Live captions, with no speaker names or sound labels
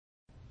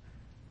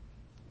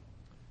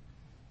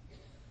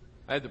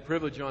I had the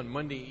privilege on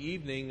Monday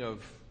evening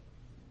of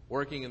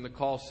working in the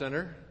call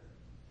center,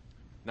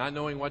 not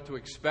knowing what to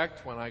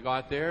expect when I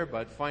got there,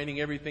 but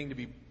finding everything to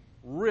be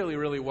really,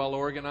 really well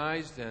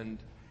organized and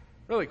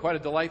really quite a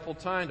delightful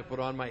time to put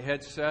on my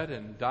headset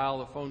and dial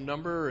the phone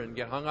number and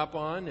get hung up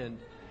on and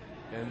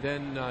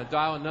then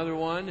dial another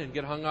one and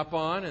get hung up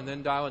on and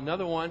then dial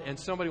another one, and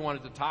somebody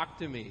wanted to talk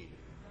to me.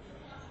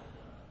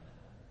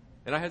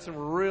 And I had some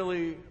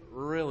really,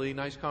 really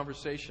nice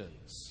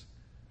conversations.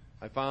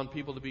 I found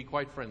people to be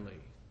quite friendly.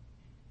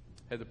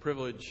 Had the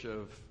privilege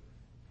of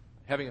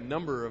having a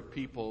number of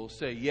people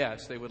say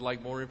yes, they would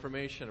like more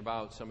information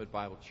about Summit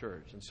Bible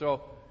Church. And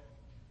so,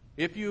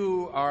 if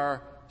you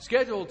are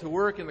scheduled to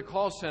work in the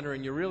call center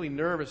and you're really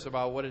nervous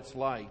about what it's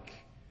like,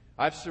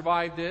 I've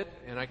survived it,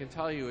 and I can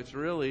tell you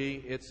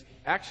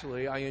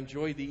actually, I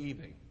enjoyed the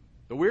evening.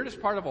 The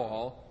weirdest part of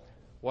all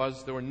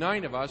was there were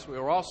 9 of us. We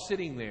were all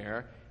sitting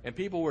there, and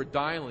people were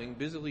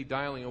busily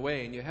dialing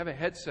away, and you have a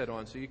headset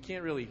on, so you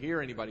can't really hear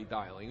anybody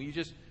dialing. You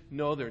just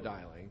know they're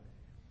dialing.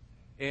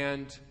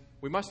 And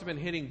we must have been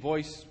hitting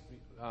voice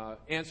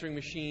answering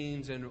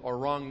machines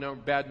or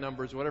bad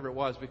numbers, whatever it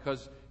was,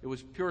 because it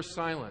was pure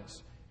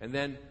silence. And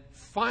then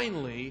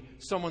finally,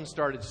 someone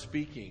started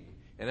speaking,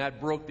 and that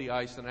broke the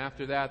ice. And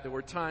after that, there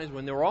were times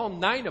when there were all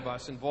 9 of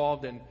us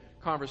involved in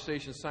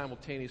conversations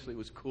simultaneously. It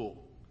was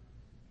cool.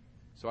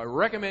 So I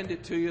recommend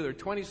it to you. There are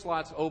 20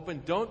 slots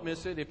open. Don't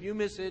miss it. If you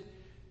miss it,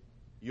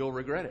 you'll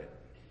regret it.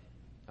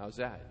 How's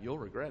that? You'll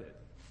regret it.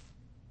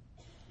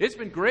 It's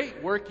been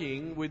great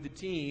working with the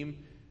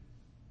team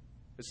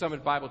at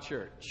Summit Bible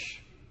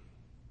Church.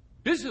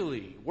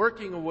 Busily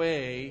working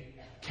away,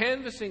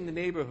 canvassing the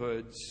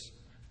neighborhoods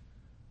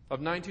of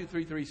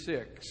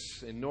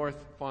 92336 in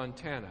North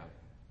Fontana.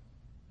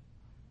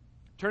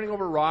 Turning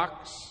over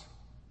rocks,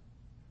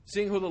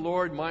 seeing who the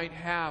Lord might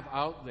have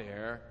out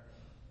there,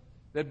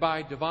 that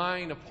by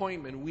divine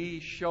appointment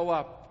we show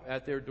up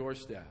at their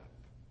doorstep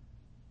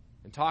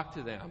and talk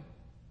to them.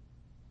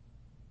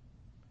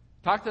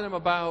 Talk to them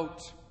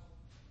about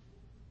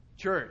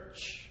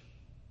church,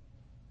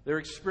 their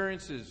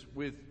experiences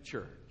with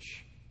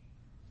church.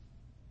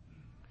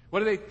 What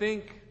do they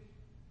think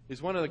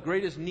is one of the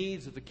greatest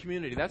needs of the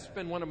community? That's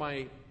been one of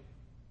my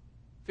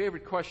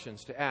favorite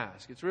questions to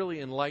ask. It's really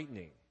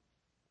enlightening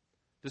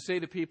to say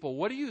to people,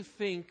 what do you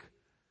think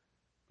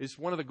is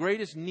one of the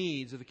greatest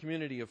needs of the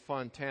community of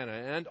Fontana?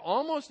 And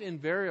almost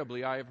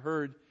invariably, I have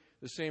heard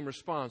the same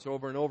response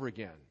over and over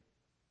again.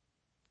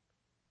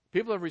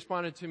 People have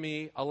responded to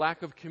me, a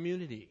lack of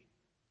community.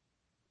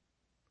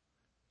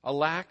 A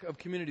lack of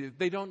community.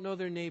 They don't know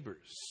their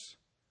neighbors.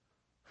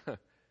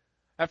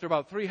 After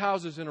about 3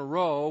 houses in a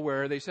row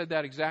where they said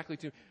that exactly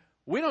to me,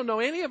 we don't know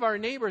any of our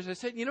neighbors. I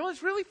said,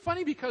 it's really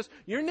funny because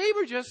your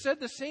neighbor just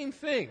said the same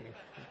thing.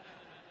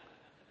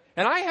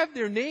 And I have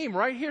their name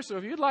right here, so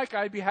if you'd like,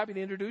 I'd be happy to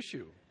introduce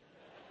you.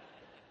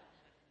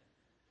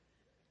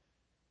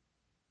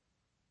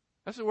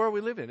 That's the world we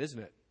live in, isn't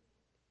it?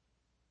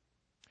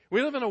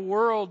 We live in a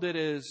world that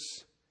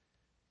is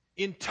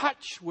in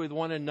touch with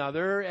one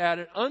another at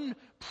an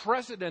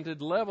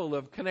unprecedented level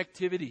of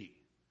connectivity.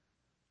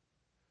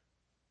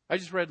 I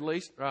just read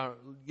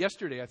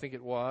yesterday, I think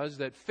it was,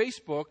 that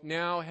Facebook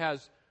now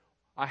has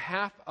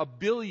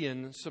 500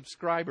 million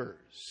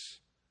subscribers.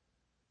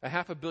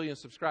 500 million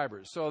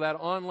subscribers. So that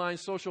online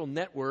social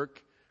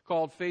network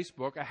called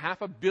Facebook,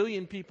 500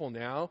 million people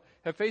now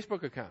have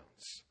Facebook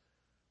accounts.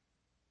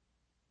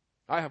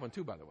 I have one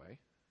too, by the way.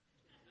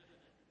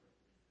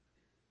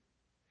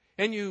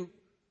 And you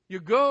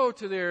go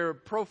to their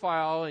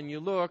profile and you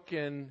look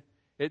and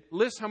it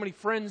lists how many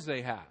friends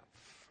they have.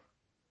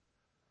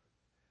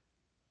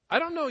 I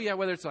don't know yet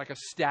whether it's like a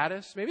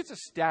status. Maybe it's a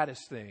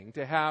status thing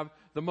to have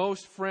the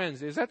most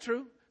friends. Is that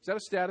true? Is that a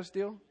status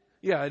deal?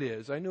 Yeah, it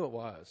is. I knew it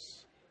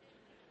was.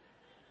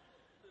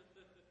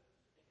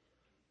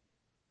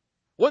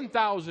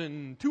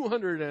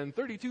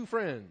 1,232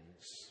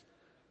 friends.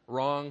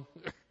 Wrong.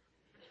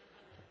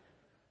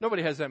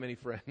 Nobody has that many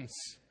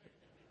friends.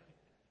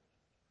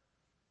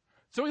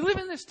 So we live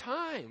in this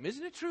time,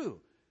 isn't it true?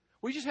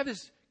 We just have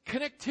this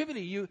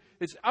connectivity.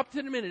 It's up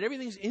to the minute.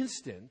 Everything's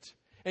instant.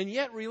 And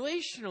yet,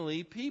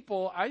 relationally,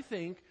 people, I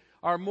think,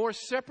 are more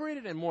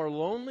separated and more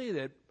lonely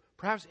than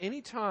perhaps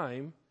any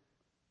time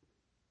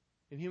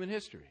in human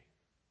history.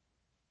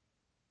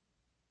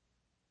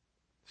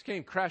 This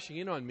came crashing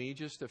in on me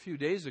just a few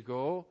days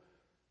ago.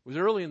 It was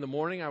early in the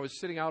morning. I was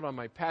sitting out on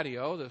my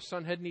patio. The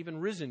sun hadn't even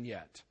risen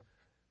yet.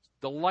 It's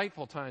a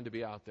delightful time to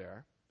be out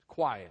there.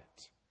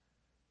 Quiet.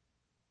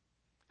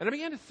 And I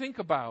began to think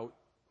about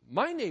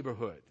my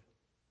neighborhood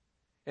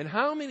and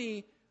how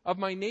many of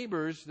my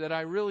neighbors that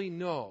I really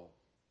know.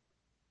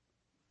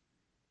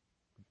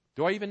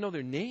 Do I even know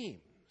their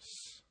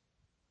names?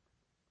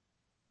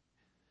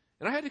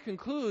 And I had to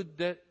conclude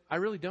that I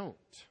really don't.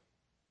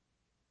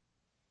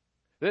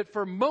 That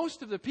for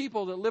most of the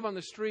people that live on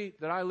the street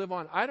that I live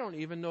on, I don't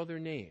even know their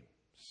names.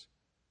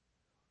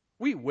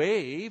 We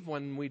wave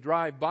when we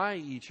drive by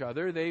each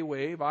other. They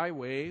wave, I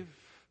wave.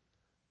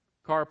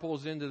 Car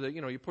pulls into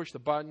you push the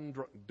button,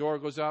 door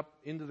goes up,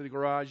 into the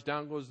garage,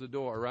 down goes the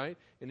door, right?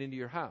 And into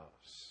your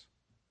house.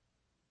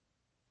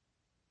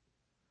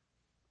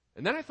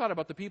 And then I thought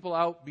about the people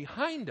out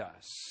behind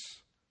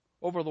us,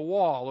 over the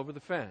wall, over the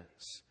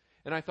fence.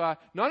 And I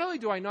thought, not only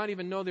do I not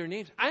even know their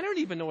names, I don't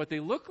even know what they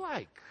look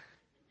like.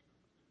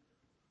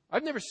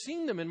 I've never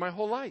seen them in my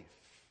whole life.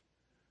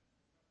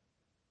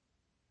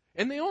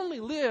 And they only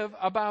live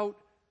about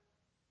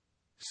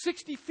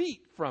 60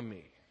 feet from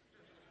me.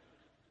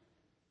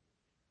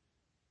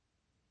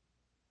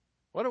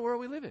 What a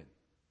world we live in.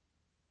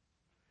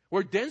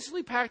 We're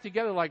densely packed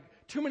together like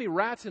too many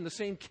rats in the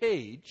same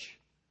cage,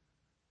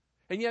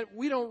 and yet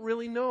we don't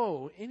really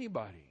know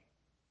anybody.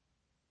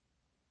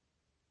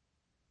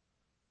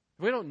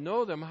 If we don't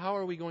know them, how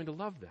are we going to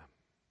love them?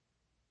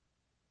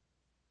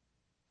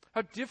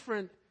 How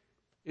different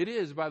it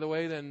is, by the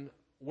way, than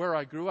where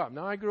I grew up.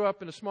 Now, I grew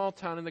up in a small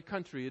town in the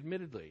country,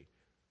 admittedly.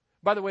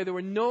 By the way, there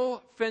were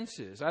no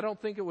fences. I don't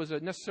think it was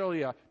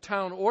necessarily a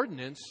town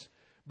ordinance,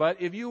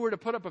 but if you were to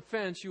put up a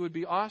fence, you would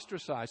be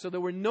ostracized. So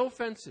there were no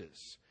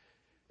fences.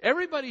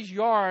 Everybody's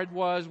yard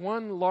was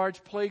one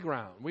large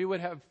playground. We would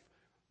have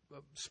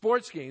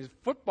sports games,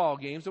 football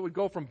games that would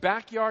go from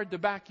backyard to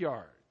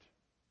backyard.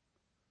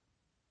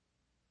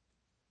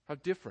 How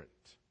different.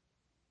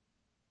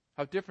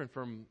 How different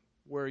from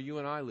where you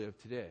and I live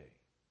today.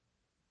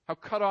 How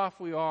cut off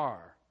we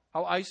are.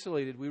 How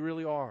isolated we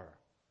really are.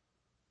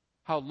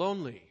 How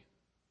lonely.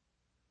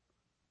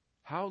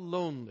 How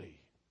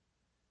lonely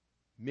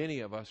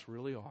many of us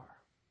really are.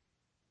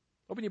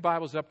 Open your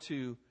Bibles up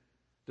to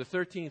the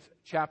 13th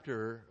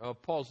chapter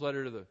of Paul's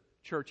letter to the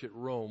church at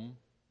Rome.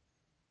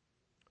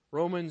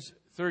 Romans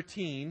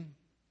 13,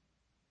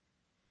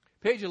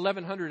 page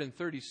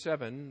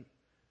 1137,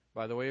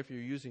 by the way, if you're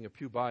using a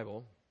Pew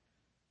Bible.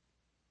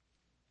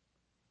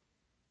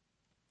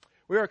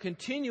 We are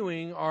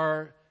continuing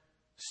our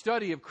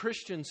study of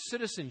Christian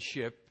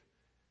citizenship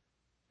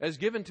as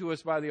given to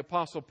us by the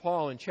Apostle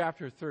Paul in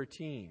chapter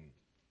 13.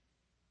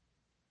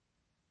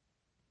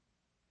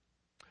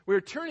 We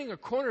are turning a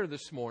corner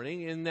this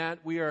morning in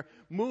that we are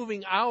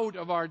moving out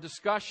of our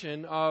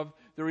discussion of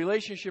the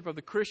relationship of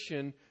the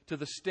Christian to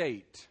the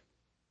state.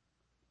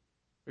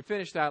 We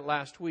finished that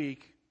last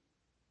week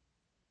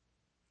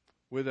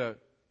with an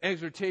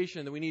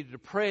exhortation that we needed to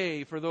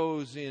pray for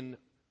those in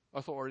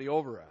authority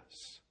over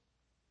us.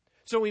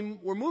 So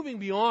we're moving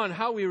beyond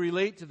how we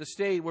relate to the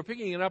state. We're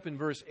picking it up in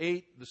verse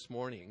 8 this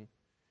morning.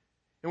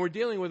 And we're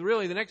dealing with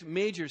really the next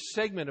major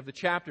segment of the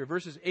chapter,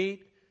 verses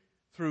 8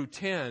 through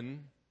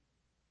 10.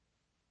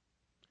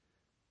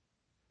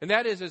 And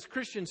that is, as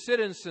Christian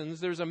citizens,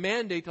 there's a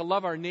mandate to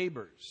love our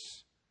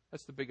neighbors.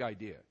 That's the big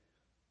idea.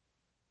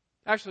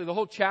 Actually, the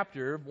whole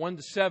chapter, 1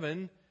 to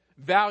 7,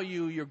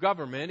 value your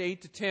government.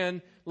 8 to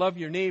 10, love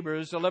your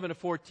neighbors. 11 to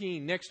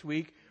 14, next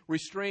week,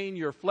 restrain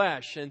your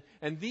flesh.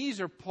 And these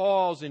are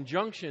Paul's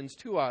injunctions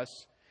to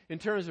us in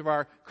terms of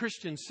our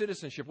Christian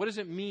citizenship. What does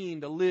it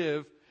mean to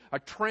live a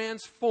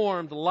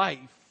transformed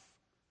life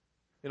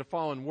in a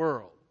fallen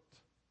world?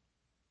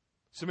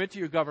 Submit to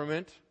your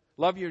government.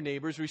 Love your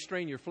neighbors,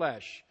 restrain your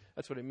flesh.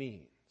 That's what it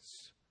means.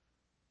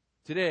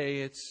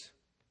 Today, it's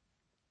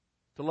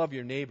to love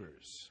your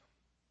neighbors.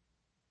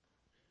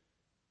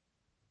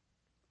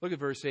 Look at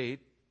verse 8.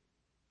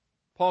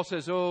 Paul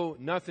says, "Owe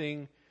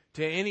nothing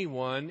to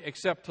anyone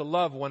except to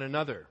love one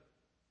another.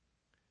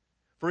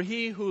 For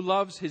he who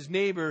loves his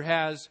neighbor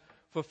has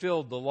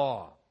fulfilled the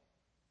law.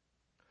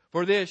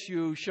 For this,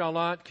 you shall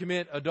not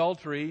commit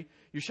adultery,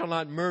 you shall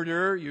not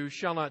murder, you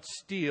shall not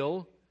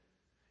steal,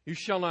 you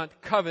shall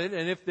not covet,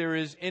 and if there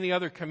is any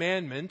other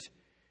commandment,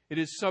 it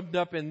is summed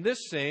up in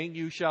this saying,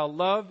 you shall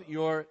love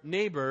your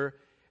neighbor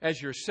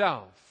as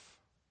yourself.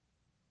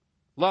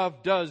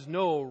 Love does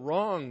no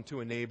wrong to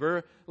a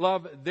neighbor.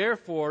 Love,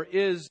 therefore,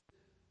 is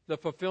the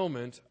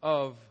fulfillment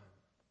of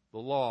the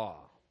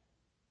law."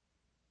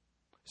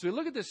 So we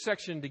look at this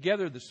section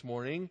together this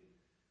morning.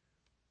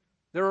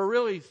 There are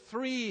really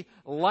three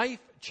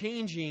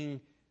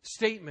life-changing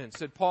statements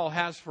that Paul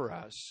has for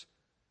us,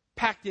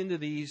 packed into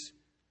these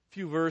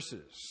few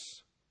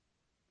verses.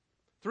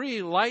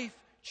 Three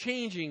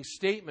life-changing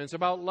statements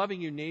about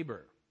loving your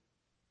neighbor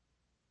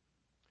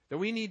that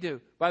we need to,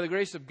 by the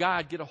grace of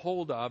God, get a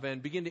hold of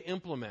and begin to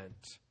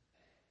implement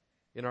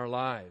in our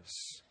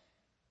lives.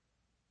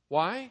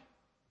 Why?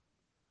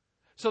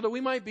 So that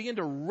we might begin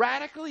to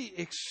radically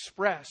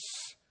express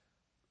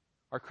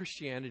our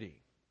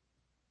Christianity.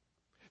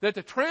 That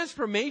the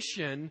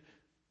transformation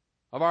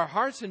of our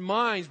hearts and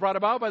minds brought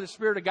about by the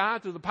Spirit of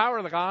God through the power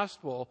of the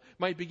gospel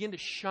might begin to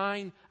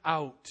shine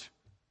out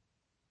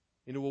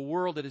into a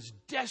world that is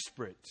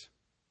desperate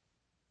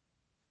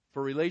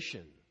for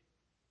relation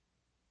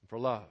and for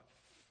love.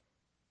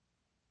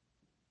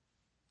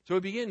 So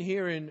we begin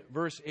here in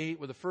verse 8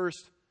 with the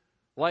first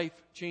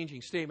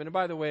life-changing statement. And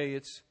by the way,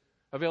 it's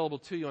available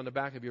to you on the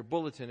back of your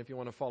bulletin if you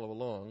want to follow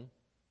along.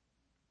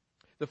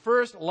 The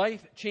first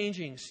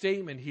life-changing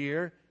statement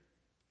here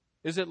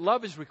is that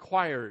love is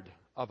required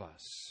of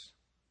us.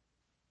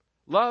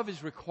 Love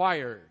is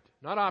required,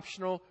 not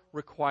optional,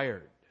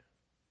 required.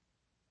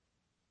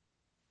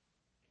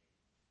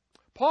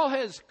 Paul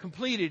has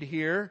completed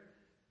here,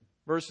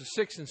 verses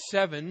 6 and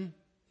 7,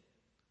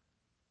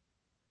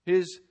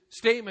 his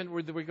statement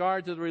with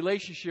regard to the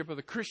relationship of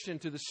the Christian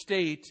to the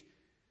state,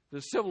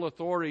 the civil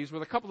authorities,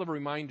 with a couple of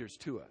reminders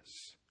to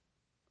us.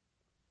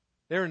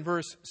 There in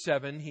verse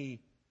 7,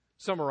 he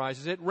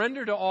summarizes it.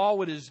 Render to all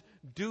what is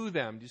due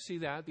them. Do you see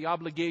that? The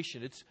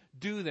obligation. It's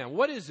due them.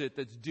 What is it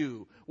that's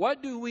due?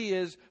 What do we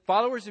as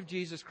followers of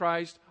Jesus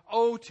Christ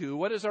owe to?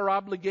 What is our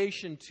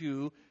obligation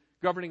to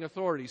governing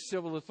authorities,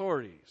 civil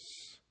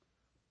authorities?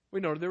 We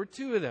noted there were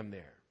two of them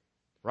there.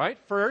 Right?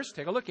 First,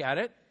 take a look at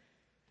it.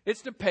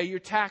 It's to pay your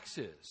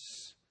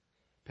taxes.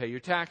 Pay your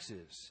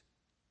taxes.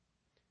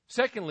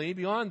 Secondly,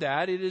 beyond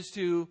that, it is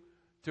to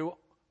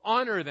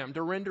honor them,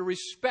 to render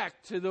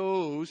respect to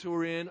those who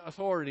are in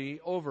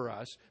authority over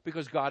us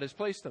because God has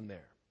placed them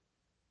there.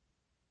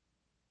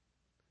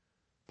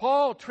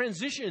 Paul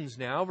transitions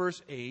now,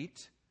 verse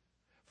 8,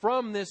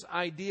 from this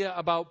idea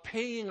about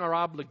paying our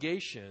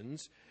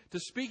obligations to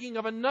speaking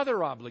of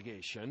another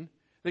obligation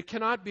that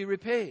cannot be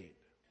repaid.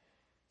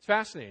 It's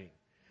fascinating.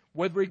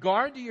 With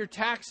regard to your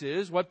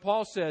taxes, what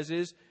Paul says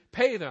is,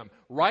 pay them.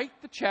 Write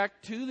the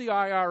check to the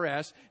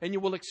IRS and you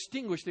will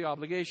extinguish the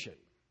obligation.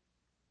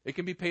 It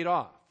can be paid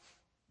off.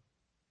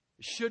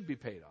 It should be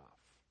paid off.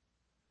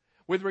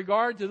 With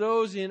regard to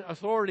those in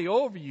authority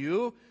over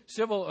you,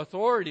 civil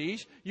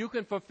authorities, you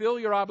can fulfill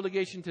your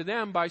obligation to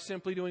them by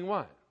simply doing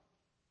what?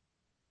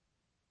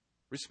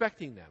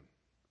 Respecting them.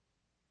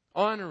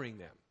 Honoring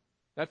them.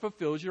 That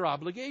fulfills your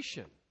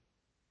obligation.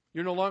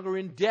 You're no longer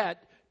in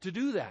debt to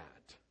do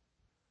that.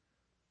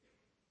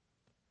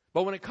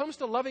 But when it comes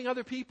to loving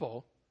other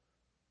people,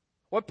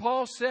 what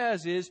Paul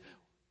says is,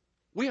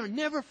 we are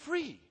never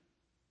free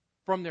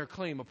from their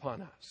claim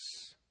upon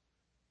us.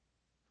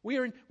 We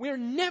are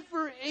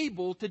never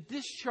able to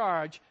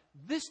discharge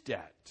this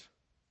debt.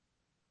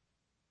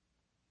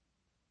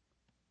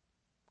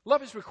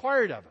 Love is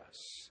required of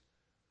us.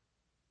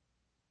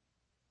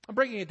 I'm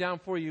breaking it down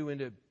for you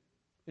into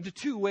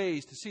two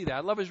ways to see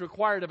that. Love is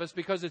required of us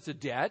because it's a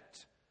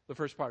debt, the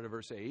first part of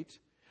verse 8.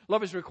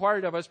 Love is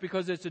required of us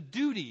because it's a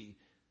duty,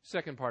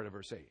 second part of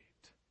verse 8.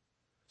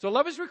 So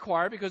love is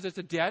required because it's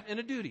a debt and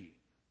a duty.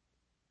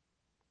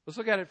 Let's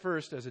look at it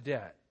first as a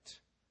debt.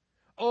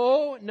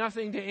 Owe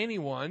nothing to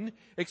anyone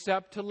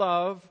except to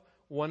love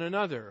one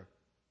another.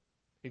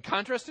 In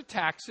contrast to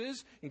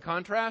taxes, in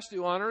contrast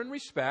to honor and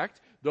respect,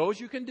 those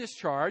you can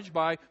discharge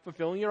by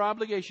fulfilling your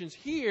obligations.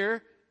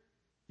 Here,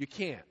 you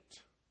can't.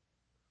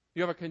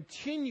 You have a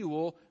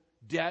continual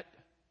debt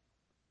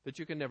that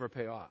you can never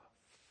pay off.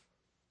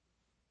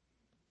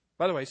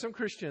 By the way, some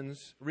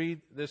Christians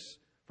read this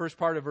first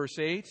part of verse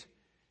 8,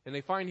 and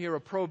they find here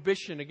a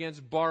prohibition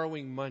against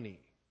borrowing money.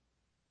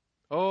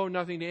 Oh,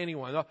 nothing to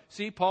anyone. Oh,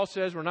 see, Paul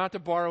says we're not to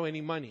borrow any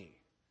money.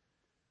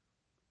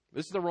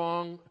 This is the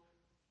wrong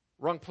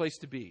place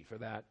to be for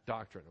that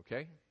doctrine,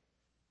 okay?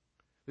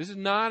 This is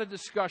not a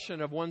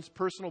discussion of one's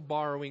personal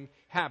borrowing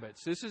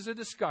habits. This is a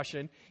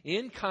discussion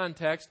in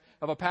context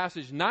of a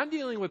passage not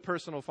dealing with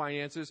personal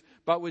finances,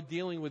 but with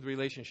dealing with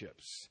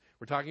relationships.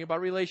 We're talking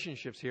about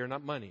relationships here,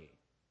 not money.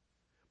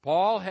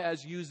 Paul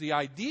has used the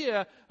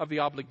idea of the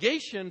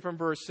obligation from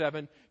verse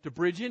 7 to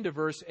bridge into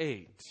verse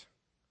 8.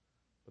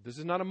 But this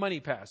is not a money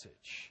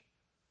passage.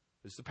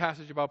 This is a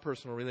passage about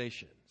personal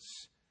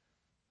relations.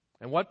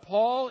 And what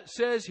Paul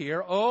says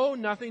here, owe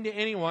nothing to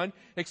anyone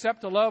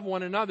except to love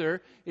one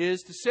another,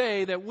 is to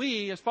say that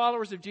we, as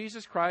followers of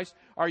Jesus Christ,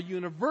 are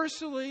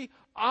universally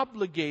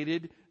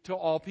obligated to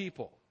all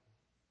people.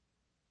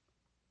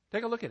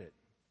 Take a look at it.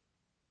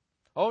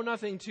 Owe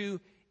nothing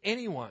to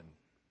anyone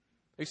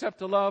except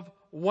to love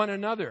one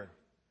another,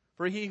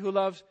 for he who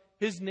loves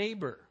his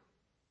neighbor.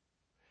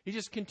 He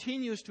just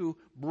continues to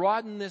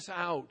broaden this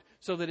out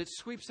so that it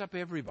sweeps up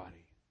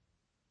everybody.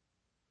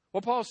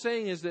 What Paul's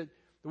saying is that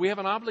we have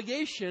an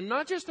obligation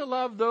not just to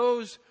love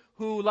those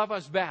who love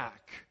us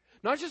back,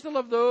 not just to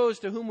love those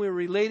to whom we're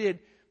related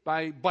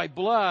by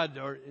blood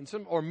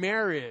or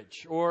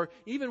marriage, or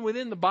even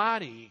within the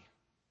body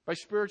by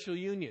spiritual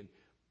union.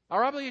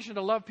 Our obligation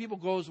to love people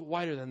goes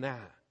wider than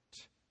that.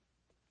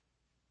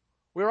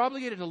 We're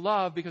obligated to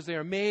love because they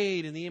are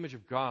made in the image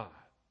of God.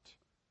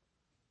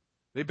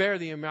 They bear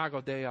the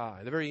imago Dei,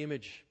 the very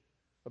image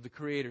of the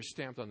Creator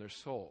stamped on their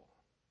soul.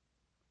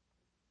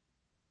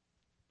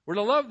 We're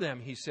to love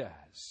them, he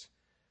says.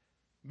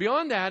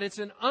 Beyond that, it's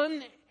an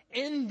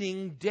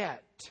unending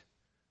debt.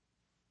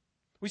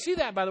 We see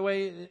that, by the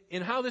way,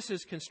 in how this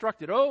is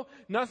constructed. Oh,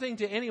 nothing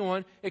to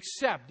anyone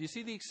except, do you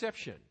see the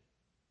exception?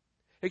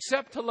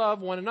 Except to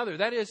love one another.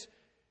 That is,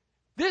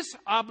 this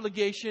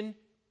obligation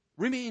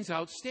remains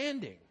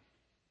outstanding.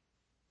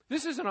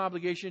 This is an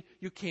obligation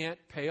you can't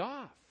pay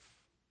off.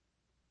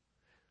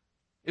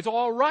 It's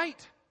all right,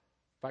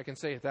 if I can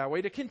say it that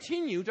way, to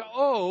continue to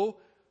owe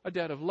a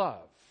debt of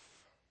love.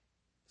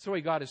 That's the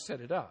way God has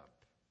set it up.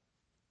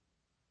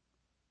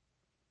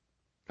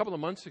 A couple of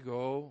months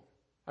ago,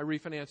 I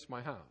refinanced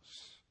my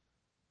house.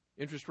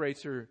 Interest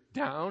rates are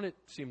down. It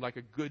seemed like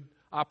a good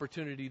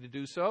opportunity to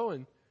do so.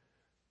 And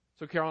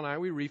so Carol and I,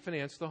 we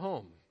refinanced the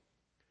home.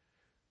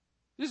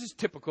 This is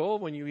typical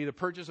when you either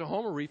purchase a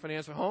home or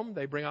refinance a home.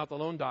 They bring out the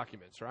loan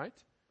documents, right?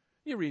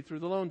 You read through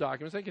the loan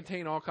documents. They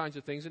contain all kinds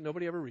of things that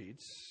nobody ever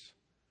reads,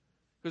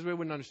 because we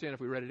wouldn't understand if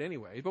we read it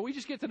anyway. But we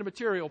just get to the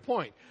material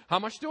point. How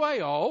much do I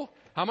owe?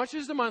 How much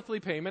is the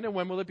monthly payment? And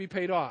when will it be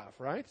paid off,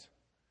 right?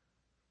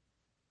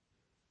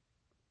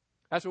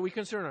 That's what we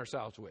concern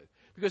ourselves with.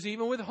 Because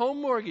even with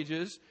home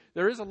mortgages,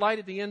 there is a light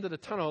at the end of the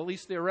tunnel, at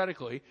least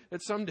theoretically,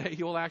 that someday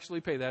you will actually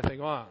pay that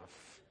thing off.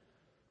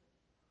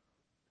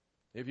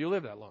 If you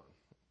live that long.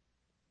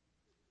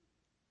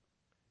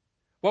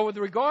 Well, with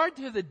regard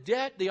to the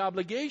debt, the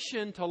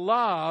obligation to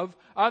love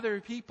other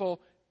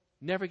people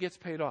never gets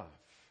paid off.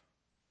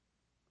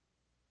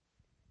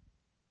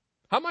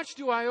 How much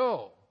do I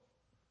owe?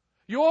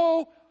 You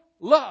owe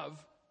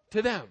love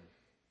to them.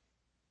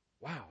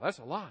 Wow, that's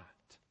a lot.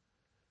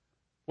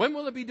 When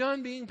will it be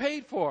done being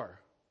paid for?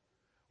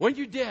 When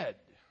you're dead.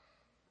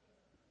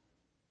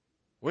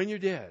 When you're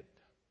dead.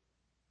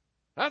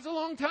 That's a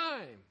long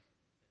time.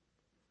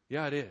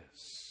 Yeah, it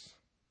is.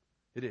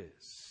 It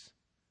is.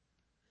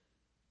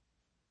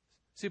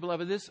 See,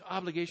 beloved, this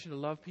obligation to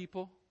love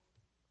people,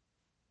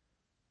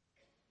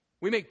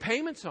 we make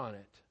payments on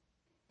it,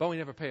 but we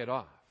never pay it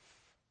off.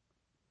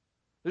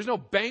 There's no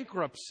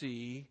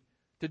bankruptcy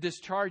to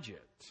discharge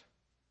it.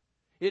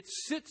 It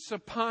sits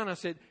upon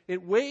us.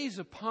 It weighs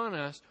upon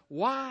us.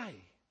 Why?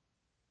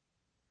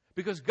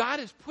 Because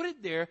God has put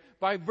it there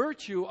by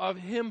virtue of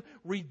Him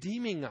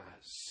redeeming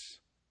us.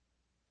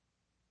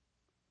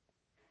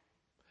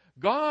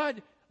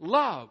 God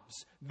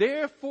loves.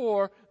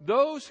 Therefore,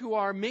 those who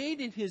are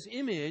made in His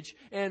image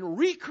and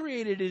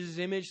recreated in His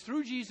image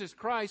through Jesus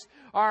Christ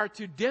are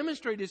to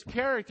demonstrate His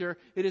character.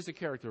 It is a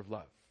character of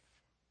love.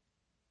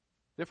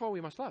 Therefore, we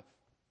must love.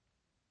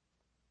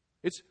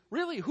 It's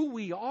really who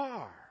we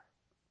are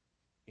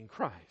in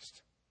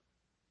Christ.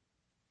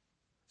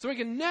 So we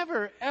can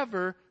never,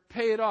 ever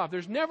pay it off.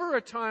 There's never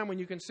a time when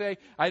you can say,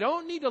 I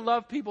don't need to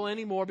love people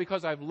anymore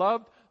because I've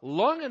loved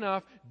long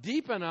enough,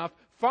 deep enough,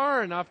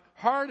 far enough,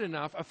 hard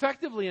enough,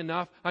 effectively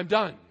enough, I'm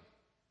done.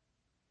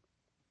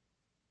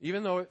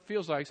 Even though it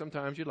feels like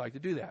sometimes you'd like to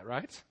do that,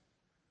 right?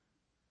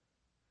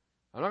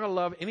 I'm not going to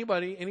love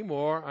anybody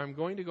anymore. I'm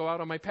going to go out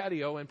on my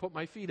patio and put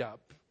my feet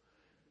up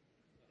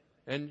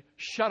and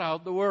shut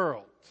out the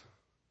world.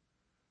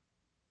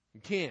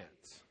 You can't.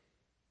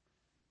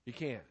 You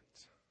can't.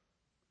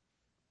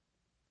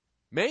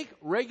 Make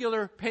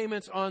regular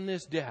payments on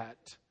this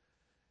debt,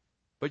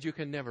 but you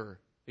can never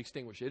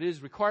extinguish it. It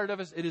is required of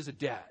us. It is a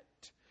debt.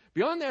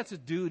 Beyond that, it's a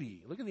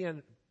duty. Look at the end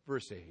of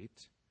verse 8.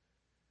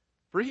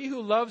 For he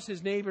who loves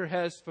his neighbor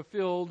has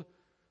fulfilled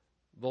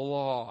the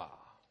law.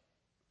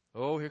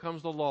 Oh, here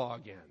comes the law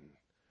again.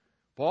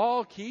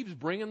 Paul keeps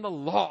bringing the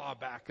law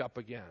back up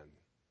again.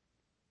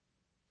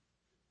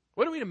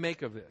 What are we to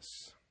make of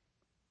this?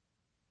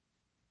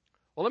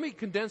 Well, let me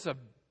condense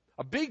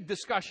a big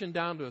discussion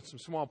down to some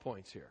small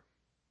points here.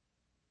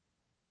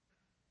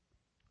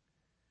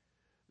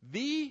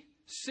 The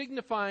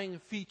signifying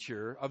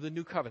feature of the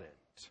new covenant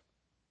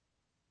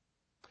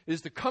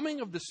is the coming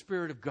of the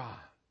Spirit of God.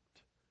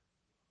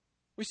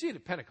 We see it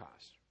at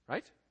Pentecost,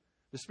 right?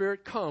 The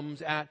Spirit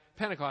comes at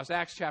Pentecost,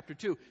 Acts chapter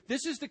 2.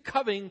 This is the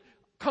coming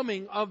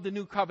of the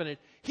new covenant.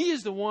 He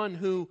is the one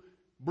who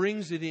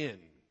brings it in.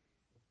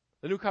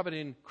 The new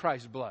covenant in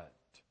Christ's blood.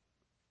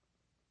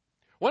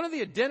 One of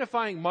the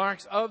identifying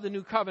marks of the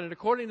new covenant,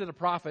 according to the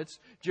prophets,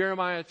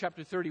 Jeremiah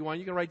chapter 31,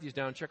 you can write these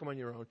down, check them on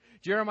your own.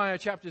 Jeremiah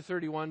chapter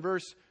 31,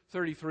 verse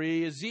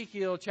 33,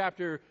 Ezekiel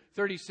chapter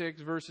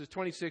 36, verses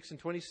 26 and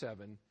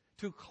 27,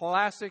 two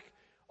classic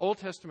Old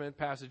Testament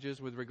passages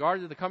with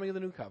regard to the coming of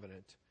the new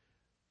covenant.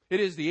 It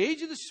is the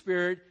age of the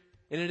Spirit,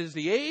 and it is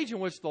the age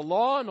in which the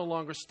law no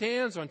longer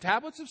stands on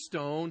tablets of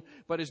stone,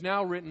 but is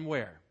now written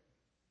where?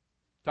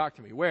 Talk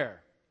to me.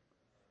 Where?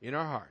 In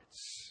our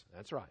hearts.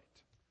 That's right.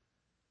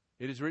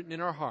 It is written in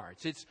our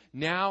hearts. It's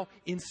now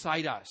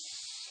inside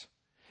us.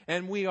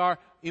 And we are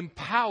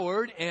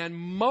empowered and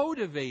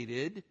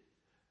motivated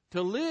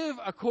to live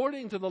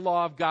according to the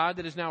law of God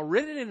that is now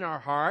written in our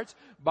hearts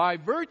by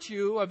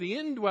virtue of the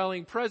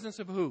indwelling presence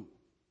of who?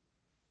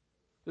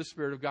 The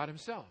Spirit of God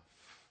Himself.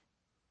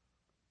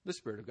 The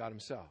Spirit of God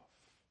Himself.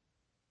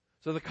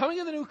 So the coming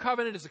of the new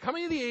covenant is the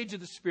coming of the age of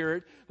the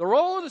Spirit. The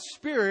role of the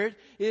Spirit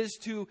is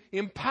to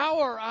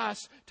empower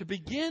us to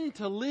begin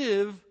to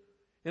live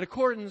in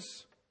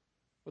accordance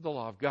with the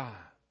law of God.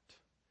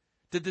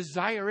 To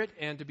desire it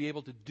and to be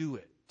able to do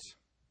it.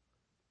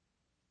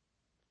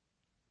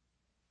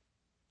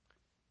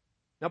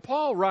 Now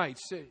Paul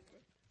writes,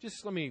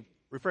 just let me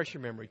refresh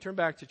your memory. Turn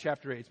back to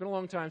chapter 8. It's been a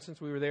long time since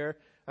we were there,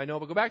 I know,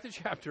 but go back to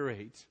chapter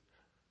 8.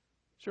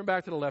 Turn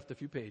back to the left a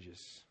few pages.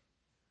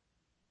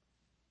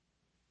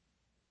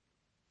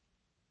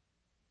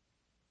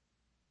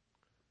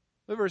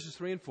 Look at verses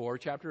 3 and 4,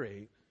 chapter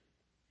 8.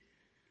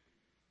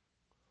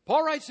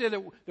 Paul writes there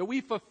that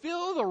we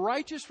fulfill the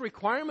righteous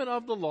requirement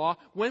of the law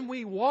when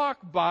we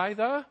walk by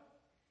the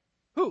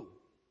who?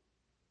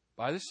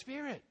 By the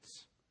Spirit.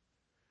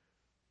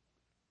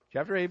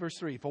 Chapter 8, verse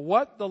 3. For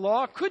what the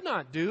law could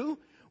not do,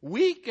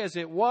 weak as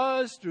it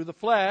was through the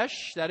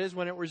flesh, that is,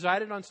 when it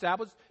resided on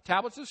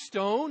tablets of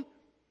stone,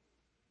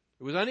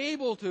 it was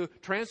unable to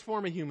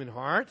transform a human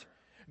heart.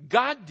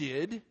 God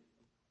did.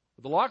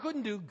 What the law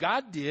couldn't do,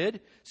 God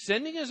did,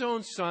 sending His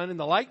own Son in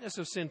the likeness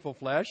of sinful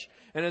flesh,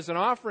 and as an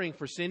offering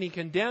for sin, He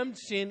condemned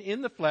sin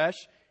in the flesh,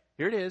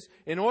 here it is,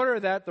 in order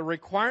that the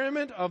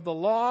requirement of the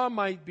law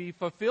might be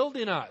fulfilled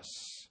in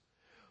us,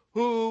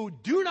 who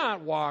do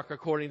not walk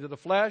according to the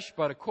flesh,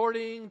 but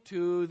according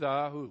to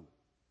the who?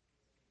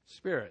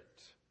 Spirit.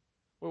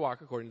 We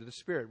walk according to the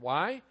Spirit.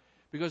 Why?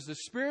 Because the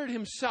Spirit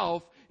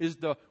Himself is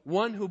the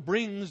one who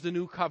brings the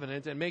new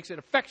covenant and makes it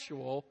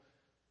effectual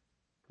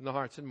in the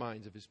hearts and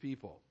minds of His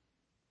people.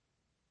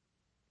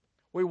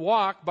 We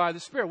walk by the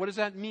Spirit. What does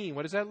that mean?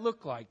 What does that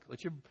look like?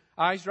 Let your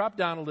eyes drop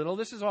down a little.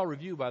 This is all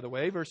review, by the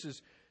way,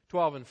 verses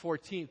 12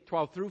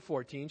 through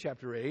 14,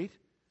 chapter 8.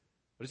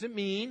 What does it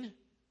mean?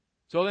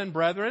 So then,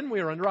 brethren,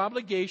 we are under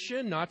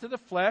obligation, not to the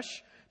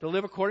flesh, to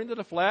live according to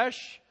the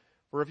flesh.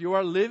 For if you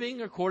are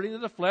living according to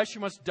the flesh,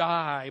 you must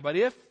die. But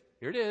if,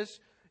 here it is,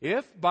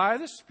 if by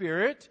the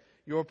Spirit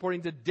you are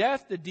putting to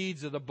death the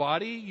deeds of the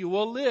body, you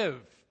will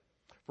live.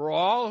 For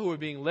all who are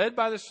being led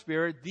by the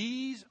Spirit,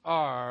 these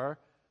are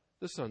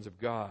the sons of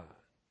God.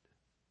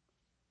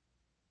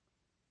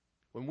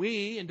 When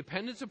we, in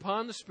dependence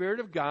upon the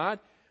Spirit of God,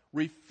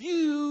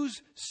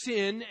 refuse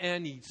sin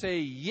and say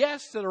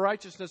yes to the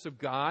righteousness of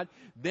God,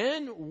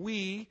 then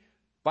we,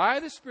 by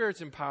the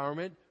Spirit's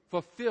empowerment,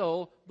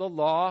 fulfill the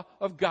law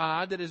of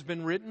God that has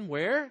been written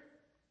where?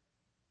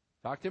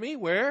 Talk to me.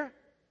 Where?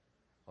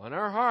 On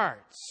our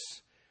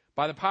hearts.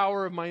 By the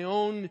power of my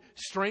own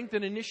strength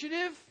and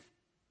initiative?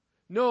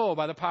 No,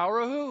 by the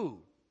power of who?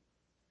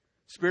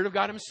 Spirit of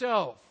God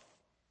Himself,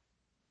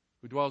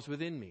 who dwells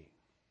within me.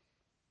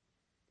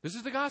 This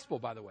is the gospel,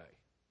 by the way.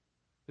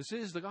 This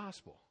is the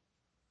gospel.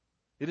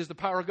 It is the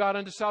power of God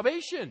unto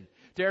salvation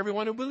to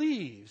everyone who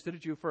believes, to the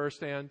Jew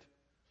first and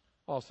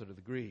also to the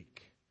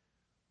Greek.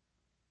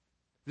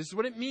 This is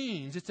what it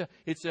means.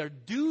 It's our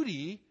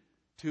duty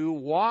to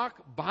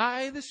walk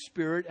by the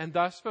Spirit and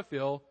thus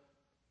fulfill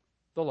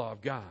the law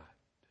of God.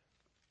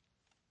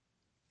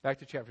 Back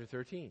to chapter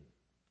 13.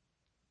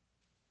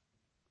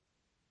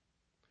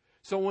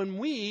 So when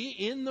we,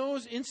 in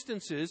those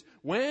instances,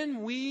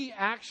 when we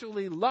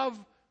actually love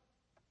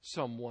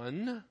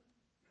someone,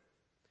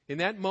 in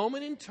that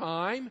moment in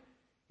time,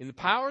 in the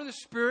power of the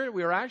Spirit,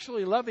 we are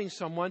actually loving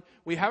someone,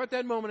 we have at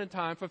that moment in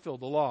time fulfilled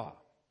the law.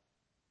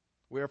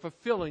 We are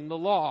fulfilling the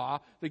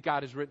law that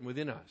God has written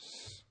within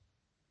us.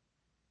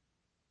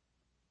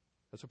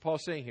 That's what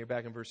Paul's saying here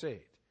back in verse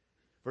 8.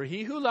 For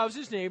he who loves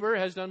his neighbor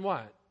has done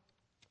what?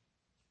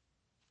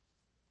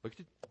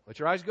 Let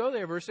your eyes go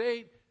there, verse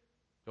 8.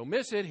 Don't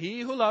miss it. He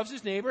who loves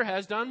his neighbor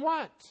has done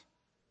what?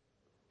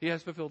 He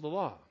has fulfilled the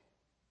law.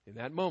 In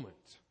that moment,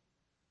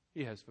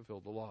 he has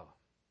fulfilled the law.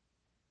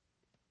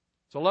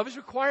 So love is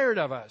required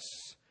of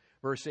us.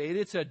 Verse 8,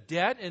 it's a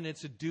debt and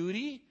it's a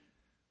duty.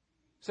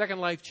 Second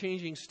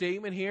life-changing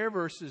statement here,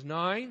 verses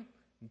 9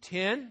 and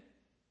 10.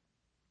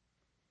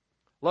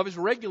 Love is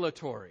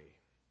regulatory.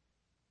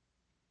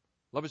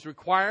 Love is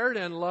required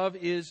and love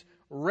is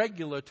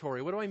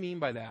regulatory. What do I mean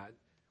by that?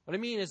 What I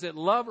mean is that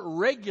love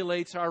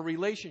regulates our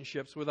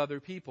relationships with other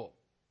people.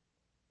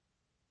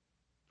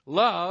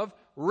 Love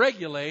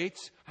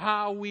regulates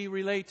how we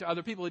relate to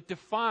other people. It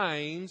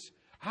defines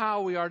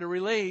how we are to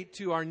relate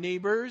to our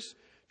neighbors,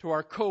 to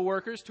our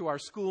co-workers, to our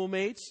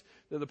schoolmates,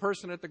 to the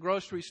person at the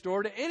grocery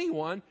store, to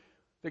anyone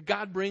that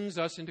God brings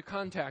us into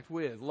contact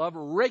with. Love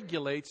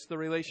regulates the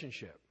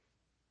relationship.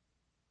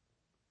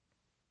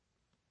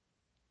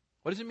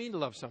 What does it mean to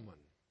love someone?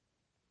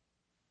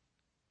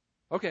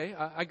 Okay,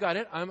 I got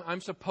it.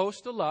 I'm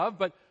supposed to love,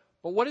 but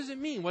what does it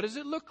mean? What does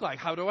it look like?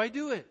 How do I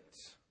do it?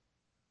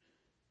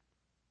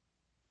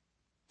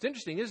 It's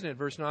interesting, isn't it,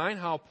 verse 9,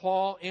 how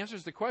Paul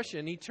answers the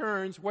question. He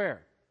turns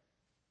where?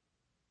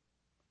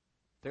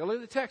 Take a look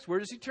at the text. Where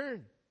does he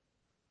turn?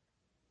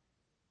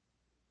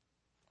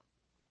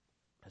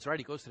 That's right,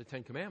 he goes to the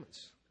Ten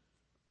Commandments.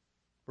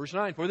 Verse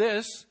 9, for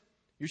this,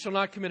 you shall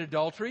not commit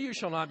adultery, you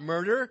shall not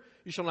murder,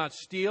 you shall not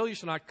steal, you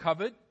shall not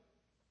covet.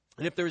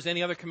 And if there is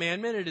any other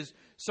commandment, it is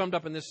summed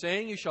up in this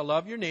saying, you shall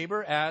love your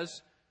neighbor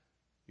as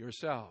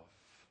yourself.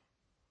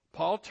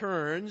 Paul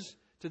turns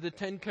to the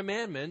Ten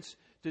Commandments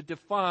to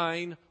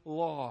define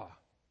law.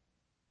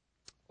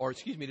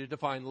 To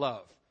define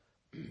love.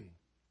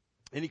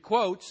 And he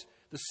quotes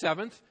the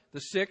 7th,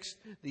 the 6th,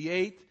 the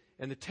 8th,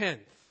 and the 10th.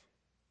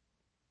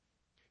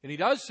 And he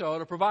does so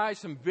to provide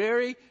some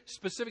very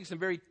specific, some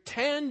very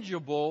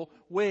tangible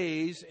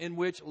ways in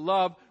which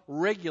love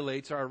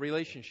regulates our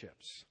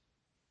relationships.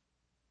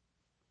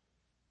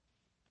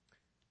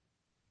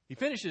 He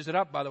finishes it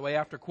up, by the way,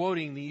 after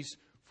quoting these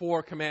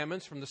 4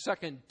 commandments from the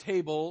second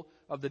table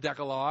of the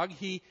Decalogue.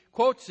 He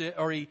quotes it,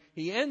 or he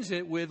ends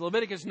it with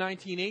Leviticus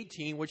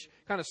 19:18, which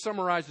kind of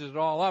summarizes it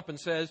all up and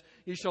says,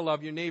 you shall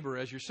love your neighbor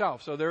as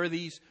yourself. So there are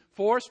these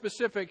 4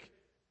 specific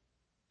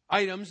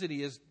items that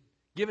he has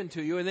given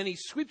to you, and then he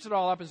sweeps it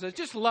all up and says,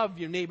 just love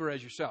your neighbor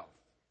as yourself.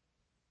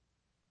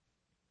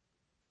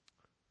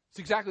 It's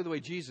exactly the way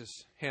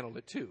Jesus handled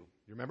it too.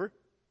 You remember?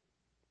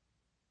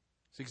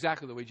 It's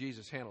exactly the way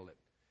Jesus handled it.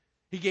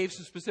 He gave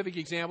some specific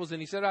examples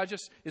and he said,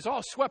 it's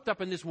all swept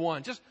up in this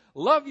one. Just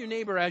love your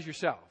neighbor as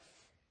yourself.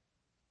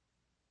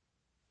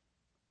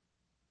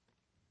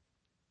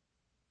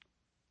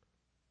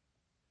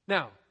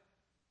 Now,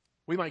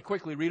 we might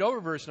quickly read over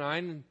verse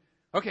 9.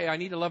 Okay, I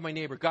need to love my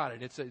neighbor. Got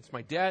it. It's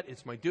my debt.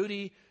 It's my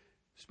duty.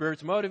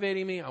 Spirit's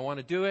motivating me. I want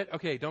to do it.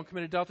 Okay, don't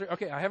commit adultery.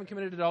 Okay, I haven't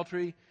committed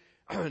adultery.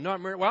 Not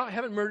murder. Well, I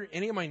haven't murdered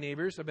any of my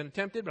neighbors. I've been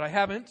tempted, but I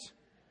haven't.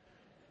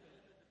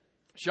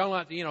 Shall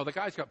not, the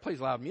guy's plays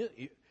loud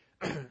music.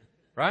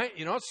 Right?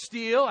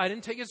 Steal. I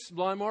didn't take his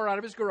lawnmower out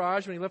of his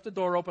garage when he left the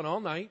door open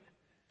all night.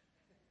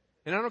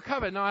 And I don't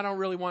covet. No, I don't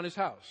really want his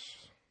house.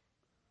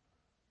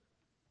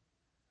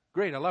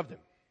 Great, I loved him.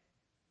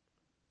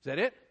 Is that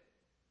it?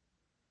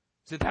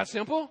 Is it that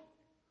simple?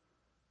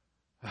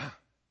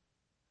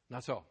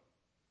 Not so.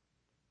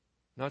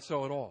 Not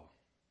so at all.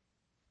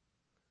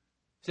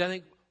 See, I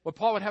think what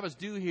Paul would have us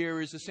do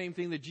here is the same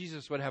thing that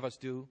Jesus would have us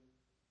do.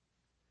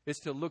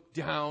 It's to look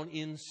down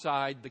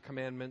inside the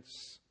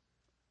commandments.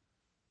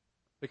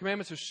 The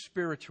commandments are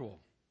spiritual.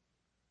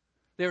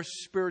 They're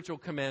spiritual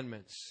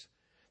commandments.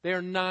 They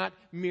are not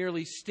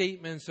merely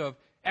statements of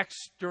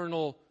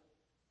external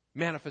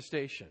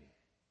manifestation.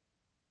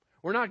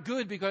 We're not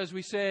good because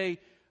we say,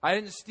 I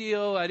didn't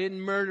steal, I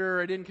didn't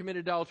murder, I didn't commit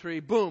adultery.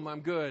 Boom,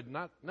 I'm good.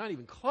 Not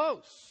even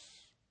close.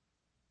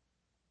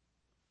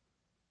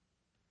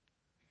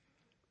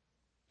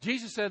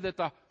 Jesus said that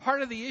the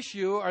heart of the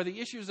issue are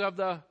the issues of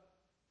the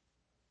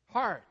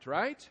heart,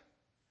 right?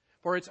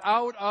 For it's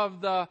out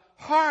of the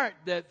heart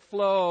that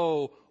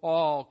flow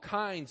all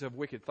kinds of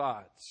wicked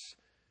thoughts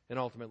and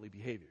ultimately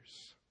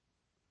behaviors.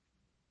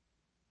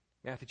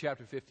 Matthew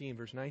chapter 15,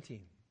 verse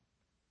 19.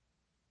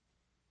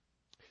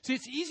 See,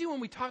 it's easy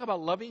when we talk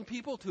about loving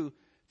people to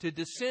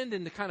descend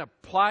into kind of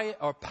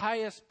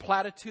pious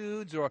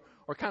platitudes or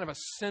kind of a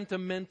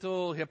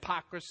sentimental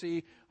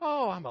hypocrisy.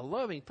 Oh, I'm a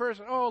loving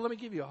person. Oh, let me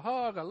give you a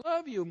hug. I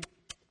love you.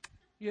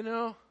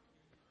 And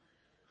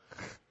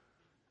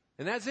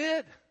that's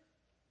it.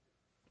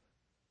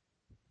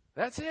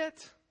 That's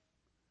it.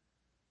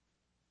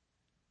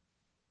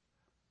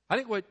 I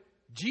think what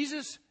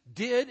Jesus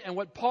did and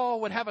what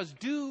Paul would have us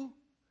do,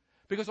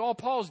 because all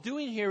Paul's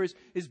doing here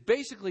is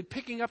basically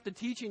picking up the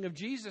teaching of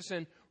Jesus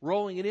and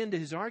rolling it into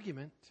his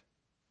argument.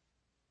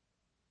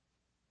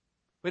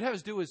 What he'd have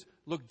us do is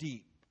look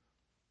deep.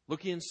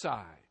 Look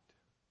inside.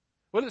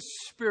 What is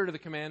the spirit of the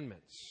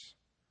commandments?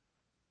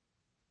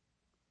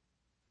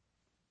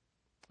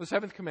 The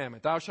seventh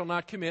commandment, thou shalt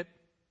not commit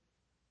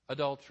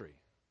adultery.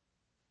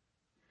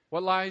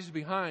 What lies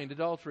behind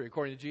adultery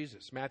according to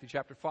Jesus? Matthew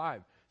chapter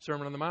 5,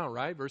 Sermon on the Mount,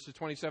 right? Verses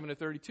 27 to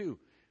 32.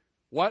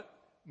 What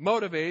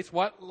motivates,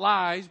 what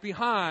lies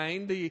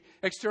behind the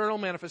external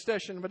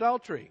manifestation of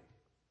adultery?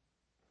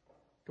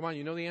 Come on,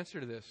 you know the answer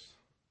to this.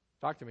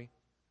 Talk to me.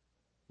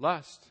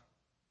 Lust.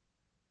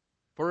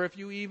 For if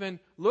you even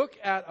look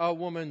at a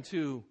woman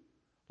to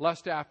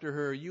lust after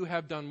her, you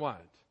have done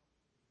what?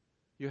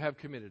 You have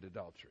committed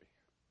adultery.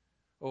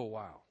 Oh,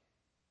 wow.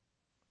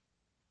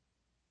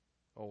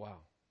 Oh, wow.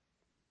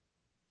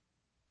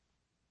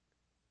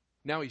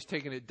 Now he's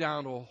taken it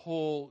down to a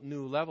whole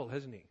new level,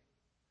 hasn't he?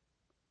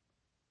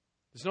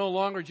 It's no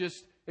longer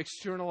just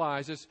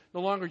externalized. It's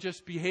no longer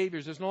just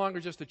behaviors. It's no longer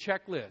just a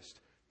checklist.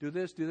 Do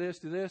this, do this,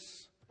 do this,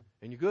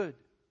 and you're good.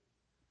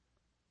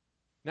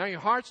 Now your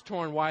heart's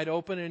torn wide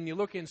open and you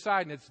look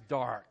inside and it's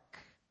dark.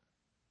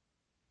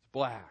 It's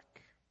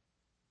black.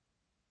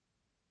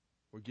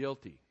 We're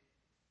guilty.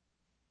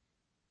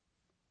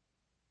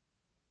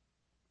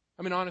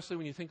 I mean, honestly,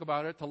 when you think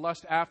about it, to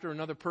lust after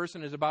another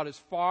person is about as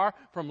far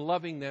from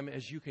loving them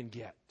as you can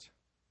get.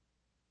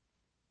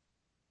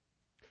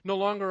 No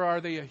longer are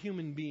they a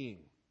human being.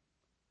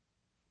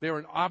 They're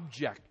an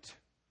object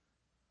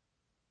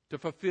to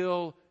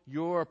fulfill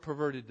your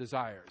perverted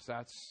desires.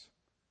 That's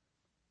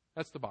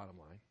the bottom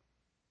line.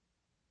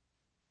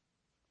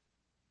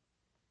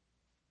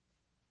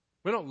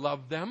 We don't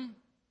love them.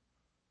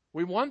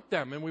 We want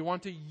them, and we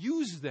want to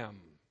use them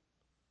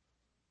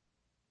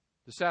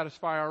to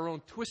satisfy our own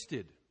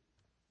twisted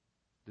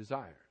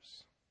desires.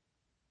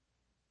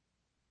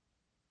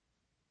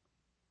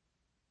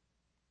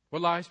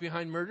 What lies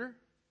behind murder?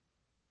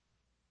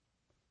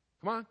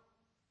 Come on.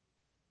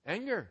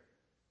 Anger.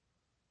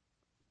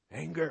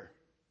 Anger.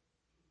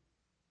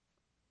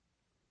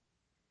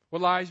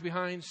 What lies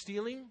behind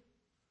stealing?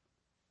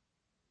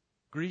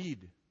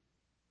 Greed.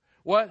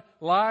 What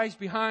lies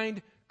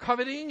behind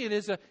coveting? It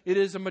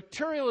is a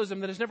materialism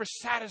that is never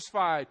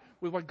satisfied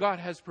with what God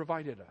has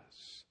provided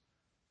us.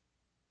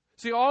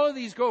 See, all of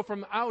these go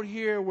from out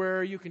here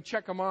where you can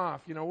check them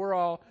off. We're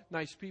all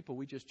nice people.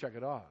 We just check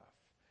it off.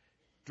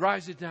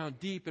 Drives it down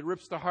deep. It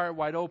rips the heart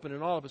wide open.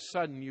 And all of a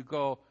sudden you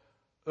go,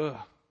 ugh.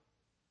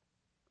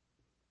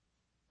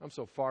 I'm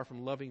so far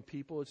from loving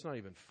people. It's not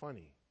even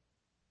funny.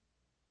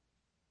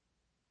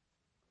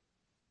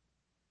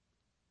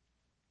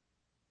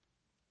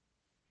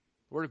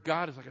 The Word of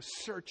God is like a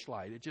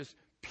searchlight. It just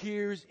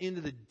peers into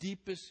the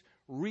deepest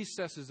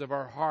recesses of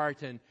our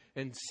heart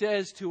and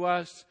says to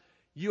us,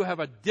 you have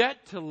a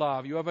debt to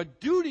love. You have a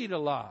duty to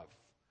love.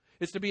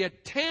 It's to be a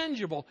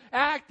tangible,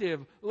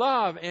 active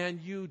love,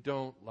 and you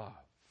don't love.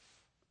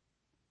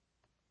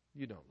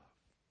 You don't love.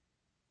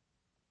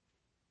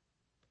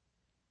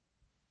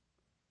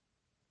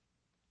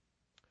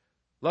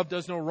 Love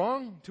does no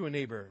wrong to a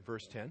neighbor,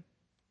 verse 10.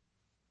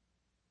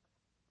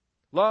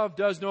 Love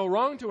does no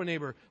wrong to a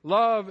neighbor.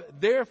 Love,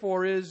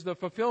 therefore, is the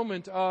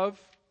fulfillment of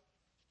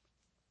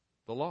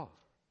the law.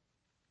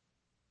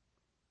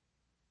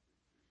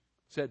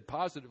 Said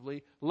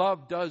positively,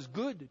 love does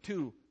good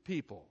to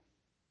people.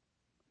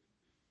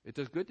 It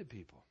does good to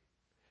people.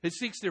 It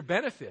seeks their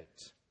benefit.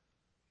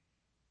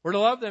 We're to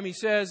love them, he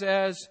says,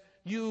 as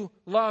you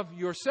love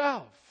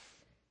yourself.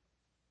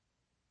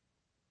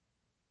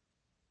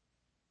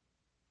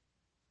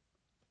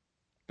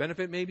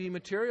 Benefit may be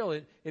material,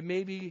 it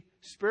may be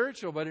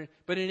spiritual, but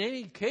in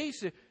any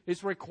case,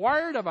 it's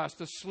required of us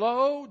to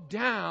slow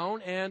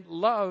down and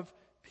love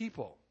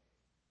people.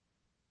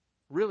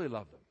 Really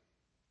love them.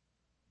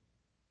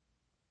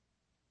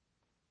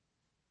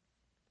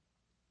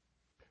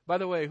 By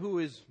the way, who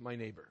is my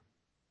neighbor?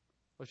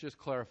 Let's just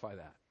clarify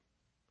that.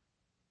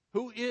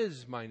 Who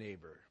is my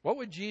neighbor? How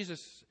would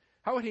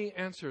he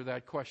answer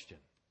that question?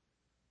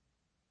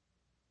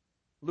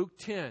 Luke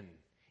 10.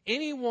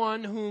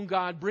 Anyone whom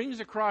God brings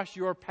across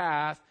your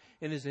path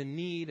and is in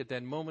need at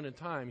that moment in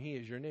time, he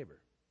is your neighbor.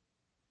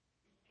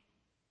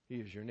 He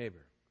is your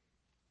neighbor.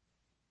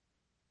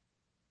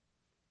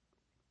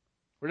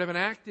 We're to have an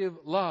active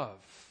love.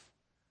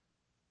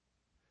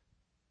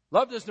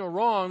 Love does no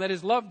wrong. That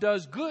is, love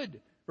does good,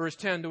 verse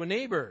 10, to a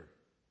neighbor.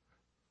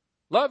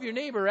 Love your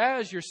neighbor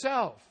as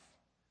yourself.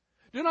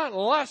 Do not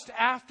lust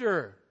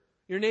after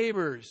your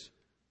neighbors.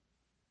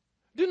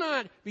 Do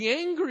not be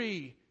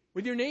angry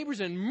with your neighbors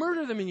and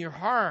murder them in your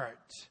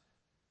heart.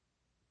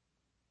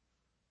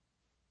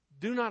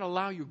 Do not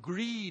allow your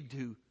greed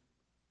to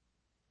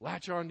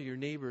latch on to your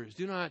neighbors.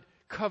 Do not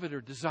covet or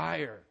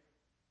desire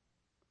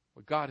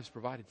what God has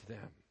provided to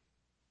them.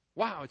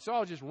 Wow, it's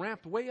all just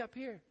ramped way up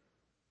here.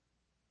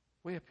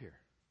 Way up here.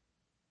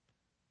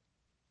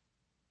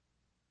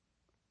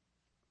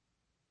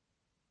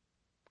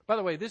 By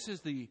the way, this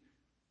is the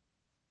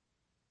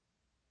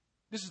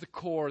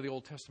core of the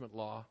Old Testament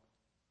law.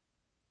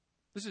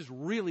 This is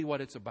really what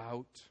it's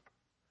about.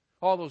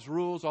 All those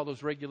rules, all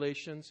those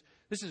regulations.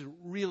 This is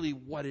really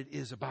what it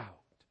is about.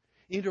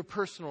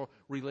 Interpersonal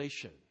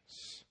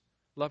relations.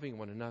 Loving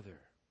one another.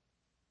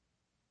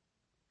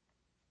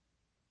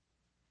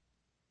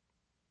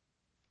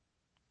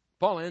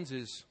 Paul ends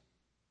his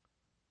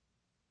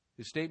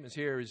statements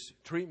here, his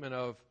treatment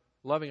of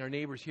loving our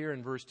neighbors here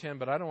in verse 10,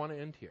 but I don't want to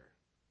end here.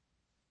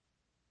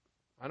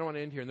 I don't want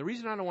to end here. And the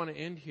reason I don't want to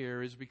end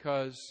here is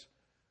because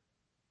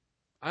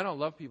I don't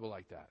love people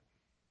like that.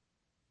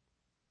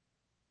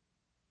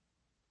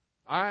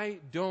 I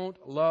don't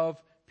love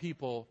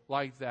people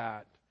like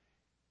that.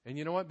 And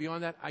you know what?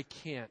 Beyond that, I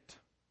can't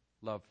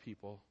love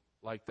people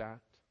like that.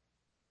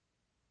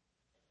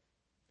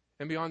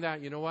 And beyond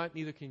that, you know what?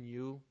 Neither can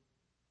you.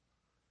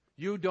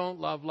 You don't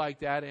love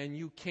like that, and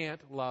you can't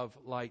love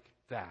like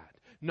that.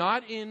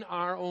 Not in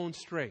our own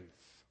strength.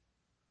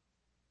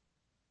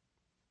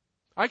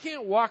 I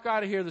can't walk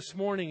out of here this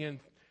morning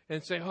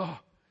and say, oh,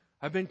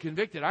 I've been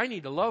convicted. I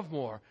need to love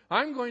more.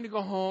 I'm going to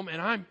go home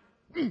and I'm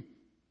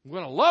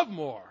going to love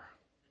more.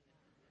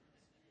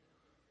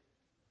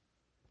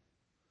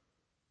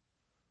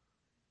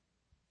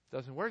 It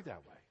doesn't work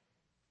that way.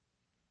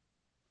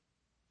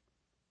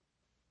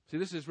 See,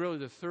 this is really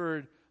the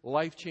third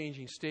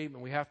life-changing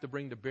statement we have to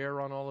bring to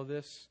bear on all of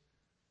this.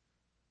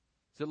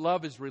 It's that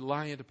love is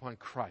reliant upon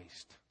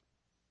Christ.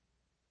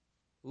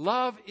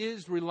 Love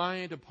is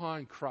reliant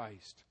upon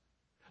Christ.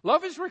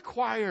 Love is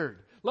required.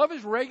 Love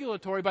is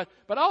regulatory, but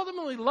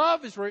ultimately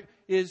love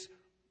is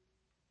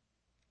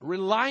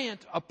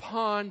reliant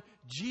upon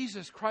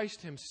Jesus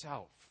Christ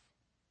Himself.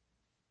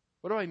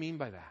 What do I mean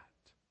by that?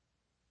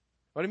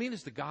 What I mean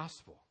is the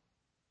gospel.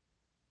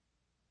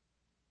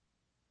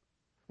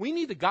 We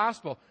need the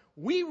gospel.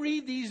 We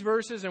read these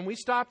verses and we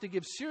stop to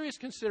give serious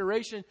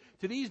consideration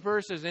to these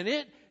verses, and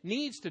it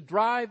needs to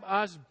drive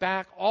us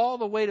back all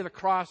the way to the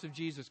cross of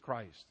Jesus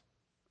Christ.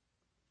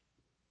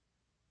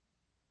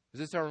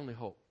 Because it's our only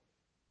hope.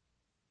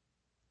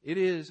 It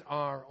is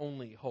our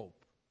only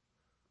hope.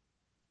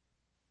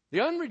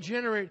 The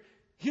unregenerate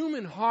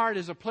human heart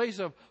is a place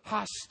of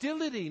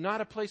hostility,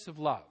 not a place of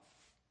love.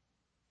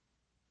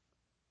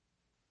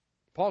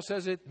 Paul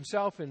says it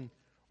himself in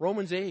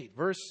Romans 8,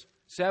 verse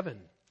 7.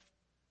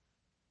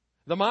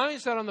 The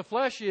mindset on the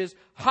flesh is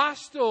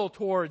hostile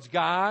towards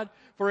God,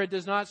 for it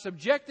does not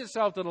subject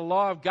itself to the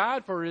law of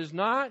God, for it is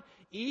not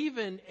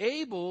even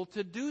able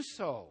to do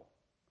so.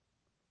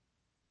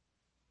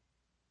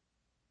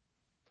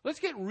 Let's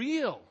get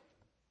real.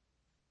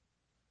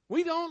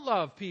 We don't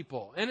love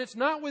people, and it's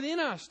not within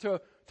us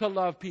to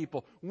love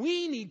people.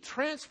 We need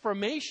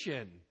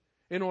transformation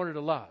in order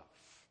to love.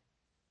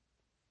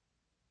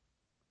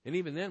 And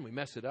even then, we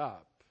mess it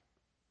up.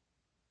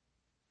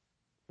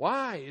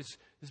 Why?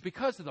 It's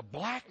because of the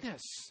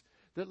blackness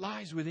that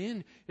lies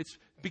within. It's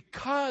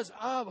because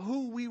of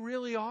who we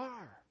really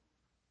are.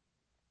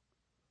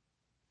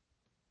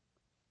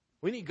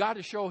 We need God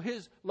to show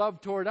His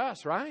love toward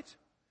us, right?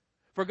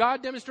 For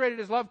God demonstrated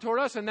His love toward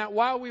us, and that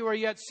while we were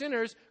yet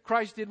sinners,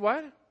 Christ did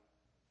what?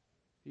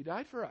 He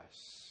died for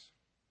us.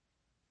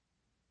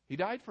 He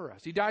died for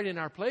us. He died in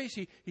our place.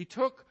 He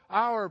took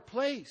our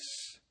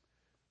place.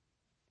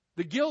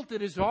 The guilt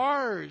that is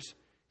ours,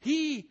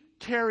 He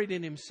carried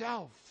in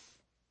Himself.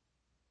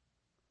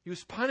 He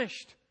was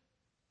punished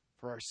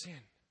for our sin.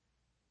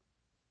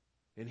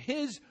 And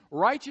His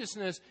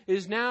righteousness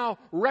is now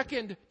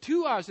reckoned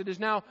to us. It is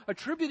now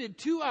attributed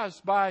to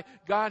us by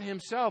God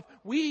Himself.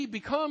 We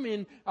become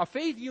in a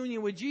faith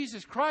union with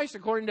Jesus Christ,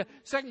 according to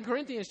 2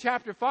 Corinthians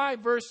chapter 5,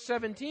 verse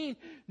 17,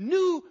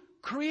 new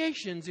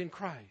creations in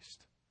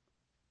Christ.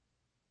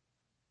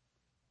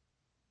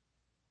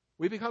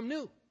 We become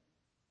new.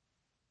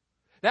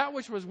 That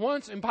which was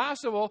once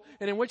impossible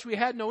and in which we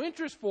had no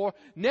interest for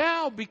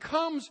now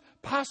becomes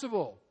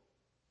possible.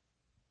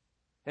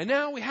 And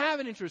now we have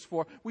an interest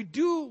for. We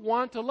do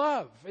want to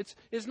love.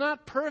 It's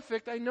not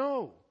perfect, I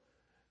know.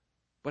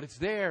 But it's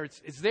there.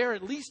 It's there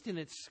at least in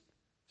its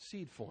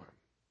seed form.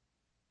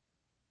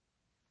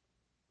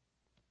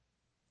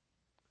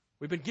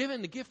 We've been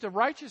given the gift of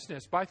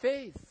righteousness by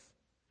faith.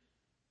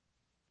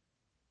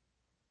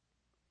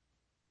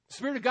 The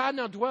Spirit of God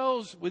now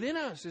dwells within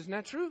us. Isn't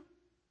that true?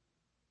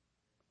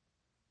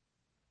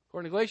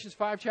 According to Galatians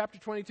 5, chapter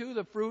 22,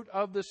 the fruit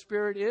of the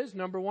Spirit is,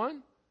 number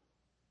 1,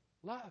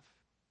 love.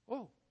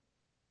 Oh.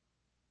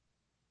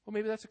 Well,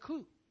 maybe that's a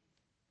clue.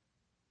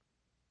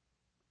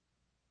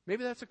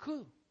 Maybe that's a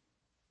clue.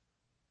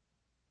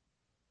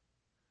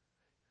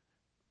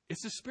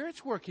 It's the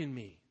Spirit's work in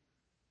me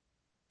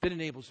that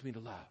enables me to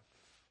love.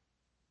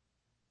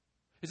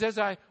 It's as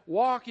I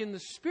walk in the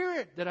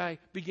Spirit that I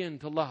begin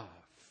to love.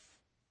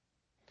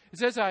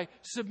 It's as I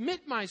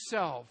submit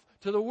myself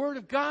to the Word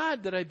of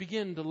God that I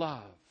begin to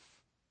love.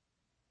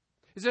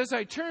 It's as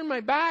I turn my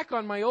back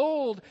on my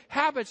old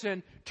habits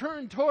and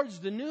turn towards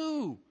the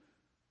new,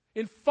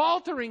 in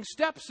faltering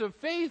steps of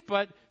faith,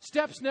 but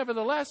steps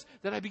nevertheless,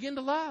 that I begin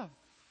to love.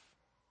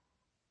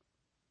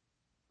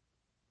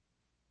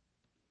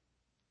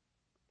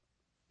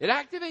 It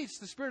activates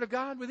the Spirit of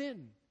God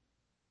within,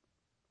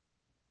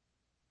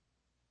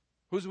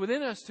 who's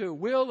within us to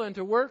will and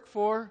to work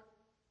for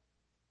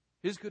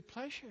His good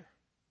pleasure.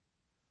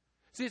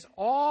 See, it's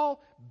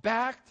all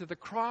back to the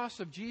cross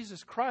of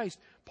Jesus Christ.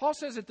 Paul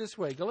says it this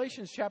way,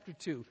 Galatians chapter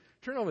 2.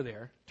 Turn over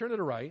there. Turn to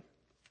the right.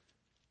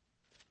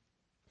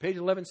 Page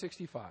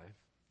 1165.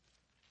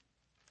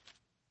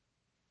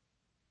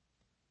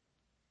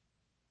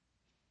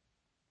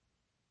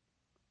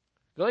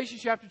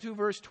 Galatians chapter 2,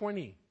 verse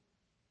 20.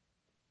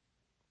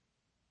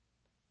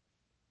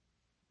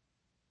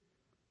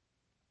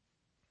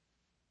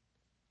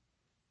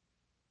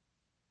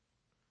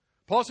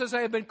 Paul says,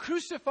 I have been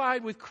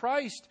crucified with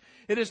Christ.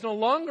 It is no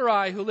longer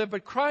I who live,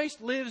 but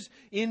Christ lives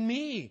in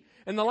me.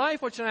 And the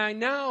life which I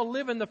now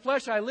live in the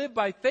flesh, I live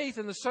by faith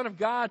in the Son of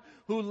God,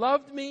 who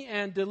loved me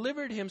and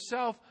delivered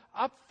Himself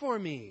up for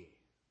me.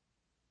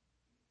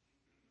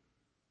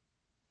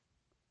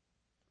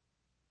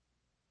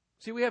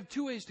 See, we have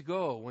two ways to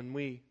go when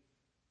we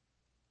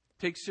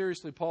take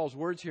seriously Paul's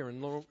words here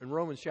in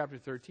Romans chapter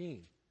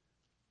 13.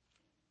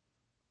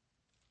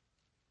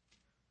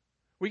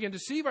 We can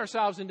deceive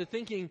ourselves into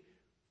thinking,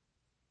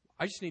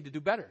 I just need to do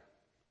better.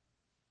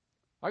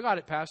 I got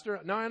it, Pastor.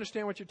 Now I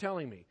understand what you're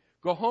telling me.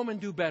 Go home and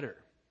do better.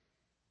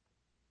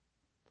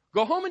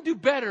 Go home and do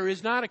better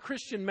is not a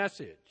Christian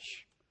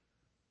message.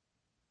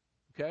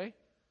 Okay?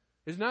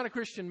 It's not a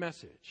Christian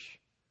message.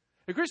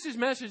 The Christian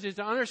message is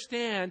to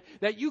understand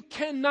that you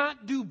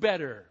cannot do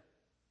better.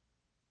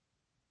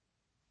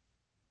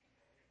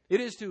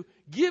 It is to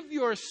give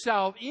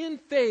yourself in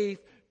faith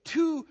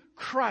to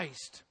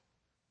Christ.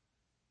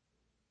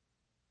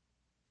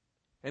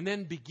 And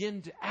then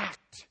begin to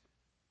act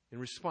in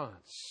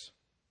response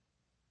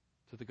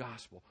to the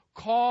gospel.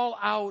 Call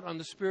out on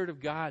the Spirit of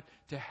God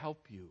to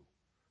help you,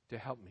 to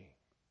help me.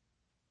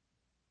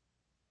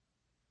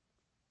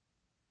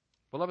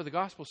 Beloved, the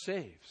gospel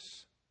saves.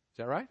 Is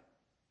that right?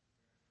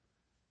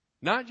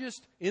 Not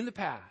just in the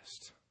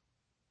past.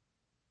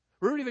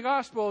 Rudy, the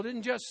gospel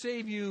didn't just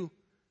save you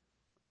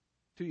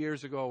 2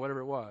 years ago,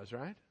 whatever it was,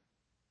 right?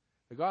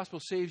 The gospel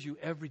saves you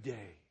every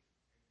day.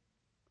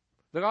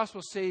 The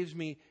gospel saves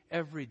me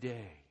every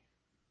day.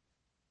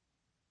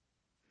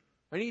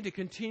 I need to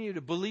continue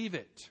to believe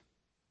it.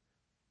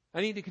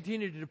 I need to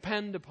continue to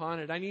depend upon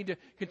it. I need to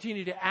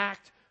continue to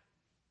act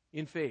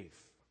in faith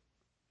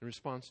in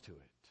response to it.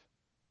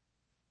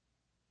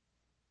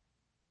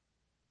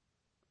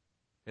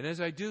 And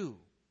as I do,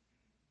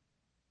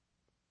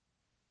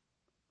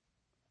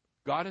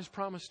 God has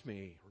promised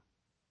me,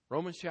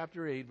 Romans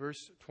chapter 8,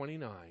 verse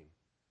 29,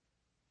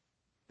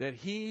 that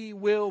He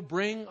will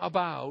bring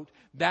about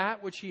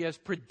that which He has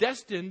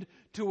predestined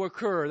to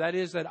occur. That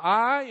is, that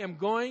I am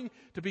going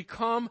to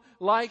become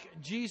like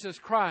Jesus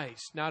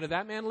Christ. Now, did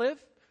that man live?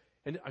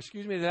 Did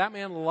that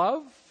man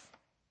love?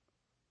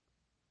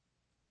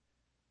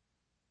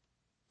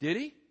 Did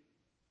He?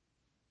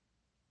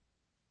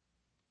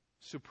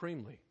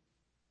 Supremely.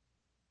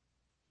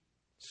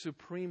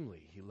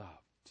 Supremely He loved.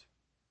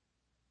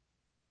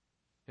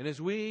 And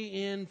as we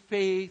in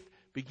faith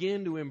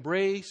begin to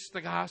embrace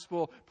the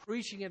gospel,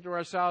 preaching it to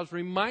ourselves,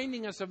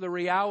 reminding us of the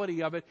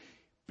reality of it,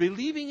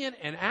 believing it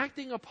and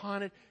acting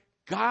upon it,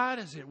 God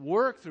is at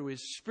work through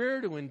His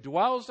Spirit who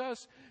indwells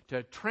us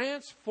to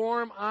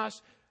transform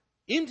us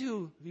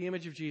into the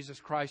image of Jesus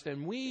Christ,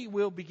 and we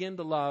will begin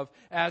to love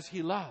as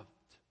He loved.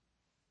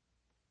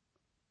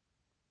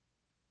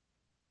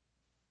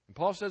 And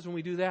Paul says when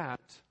we do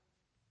that,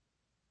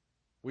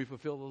 we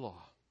fulfill the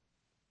law.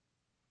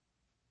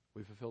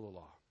 We fulfill the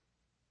law.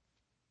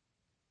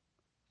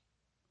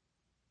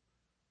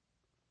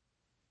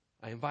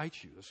 I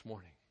invite you this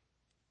morning.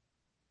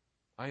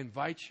 I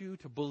invite you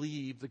to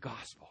believe the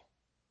gospel.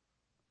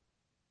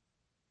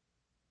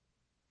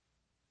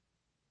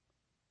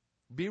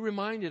 Be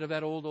reminded of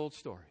that old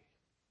story.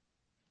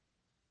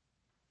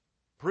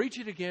 Preach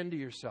it again to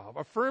yourself.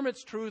 Affirm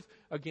its truth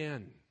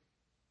again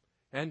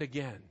and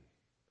again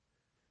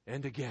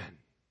and again.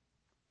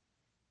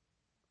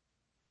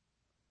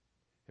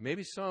 And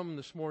maybe some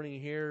this morning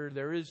here,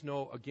 there is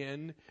no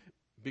again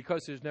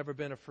because there's never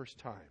been a first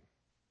time.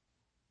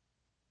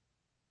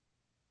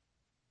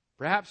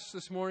 Perhaps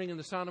this morning in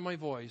the sound of my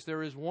voice,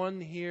 there is one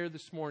here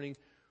this morning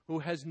who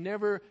has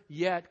never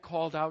yet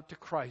called out to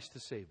Christ to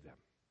save them.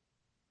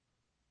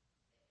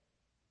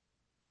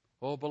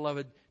 Oh,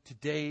 beloved,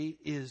 today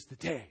is the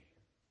day.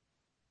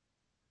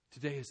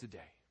 Today is the day.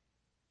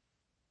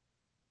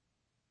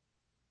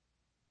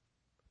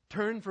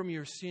 Turn from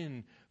your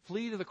sin.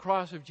 Flee to the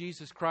cross of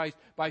Jesus Christ.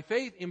 By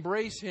faith,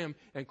 embrace Him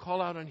and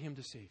call out on Him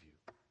to save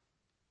you.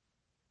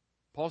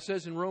 Paul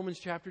says in Romans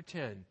chapter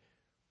 10,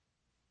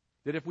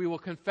 that if we will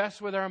confess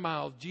with our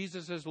mouth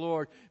Jesus as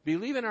Lord,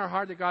 believe in our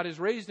heart that God has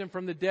raised Him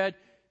from the dead,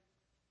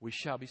 we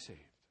shall be saved.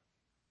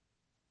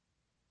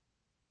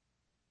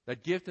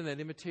 That gift and that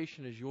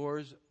invitation is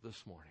yours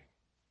this morning.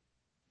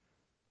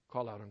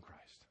 Call out on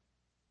Christ.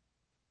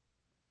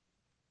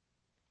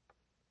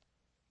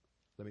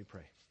 Let me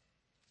pray.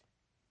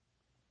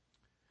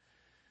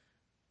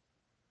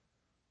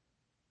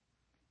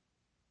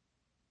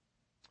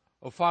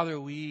 Oh, Father,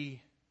 we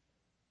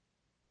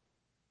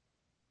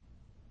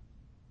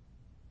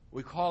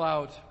call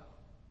out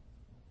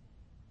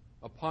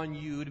upon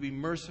You to be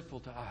merciful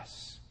to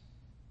us.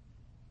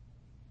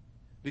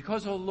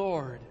 Because, oh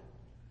Lord,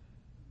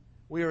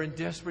 we are in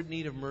desperate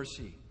need of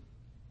mercy.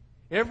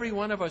 Every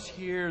one of us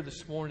here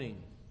this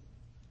morning,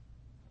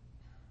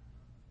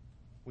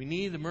 we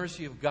need the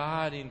mercy of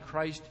God in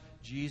Christ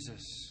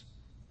Jesus.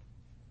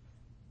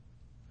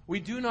 We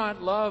do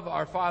not love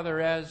our Father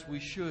as we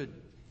should.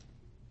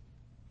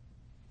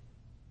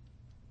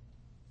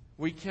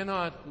 We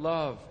cannot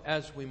love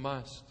as we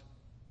must.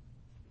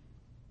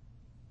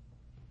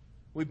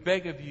 We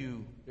beg of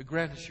You to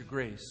grant us Your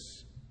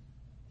grace.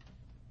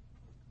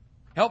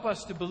 Help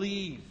us to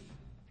believe,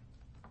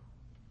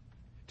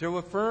 to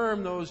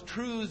affirm those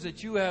truths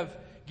that You have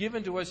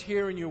given to us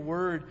here in Your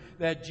Word,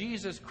 that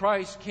Jesus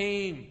Christ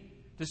came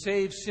to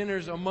save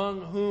sinners, among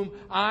whom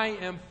I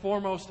am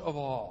foremost of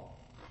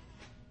all.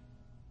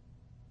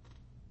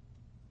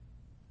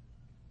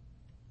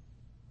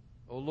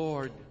 O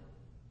Lord,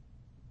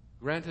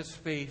 grant us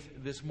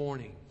faith this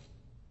morning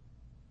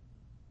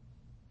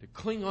to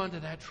cling on to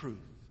that truth.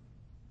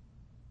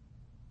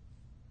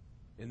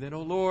 And then,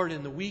 O Lord,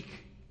 in the week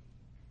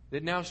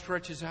that now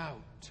stretches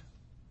out,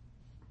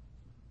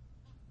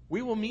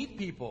 we will meet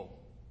people,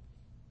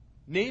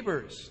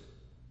 neighbors,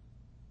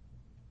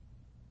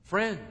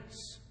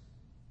 friends,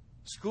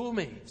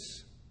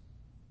 schoolmates,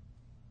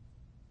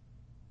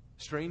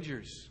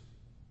 strangers.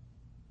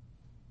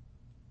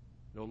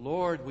 No,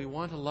 Lord, we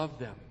want to love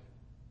them.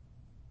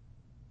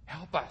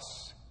 Help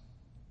us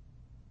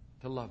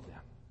to love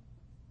them.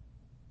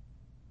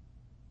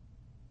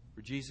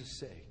 For Jesus'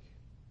 sake,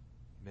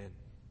 amen.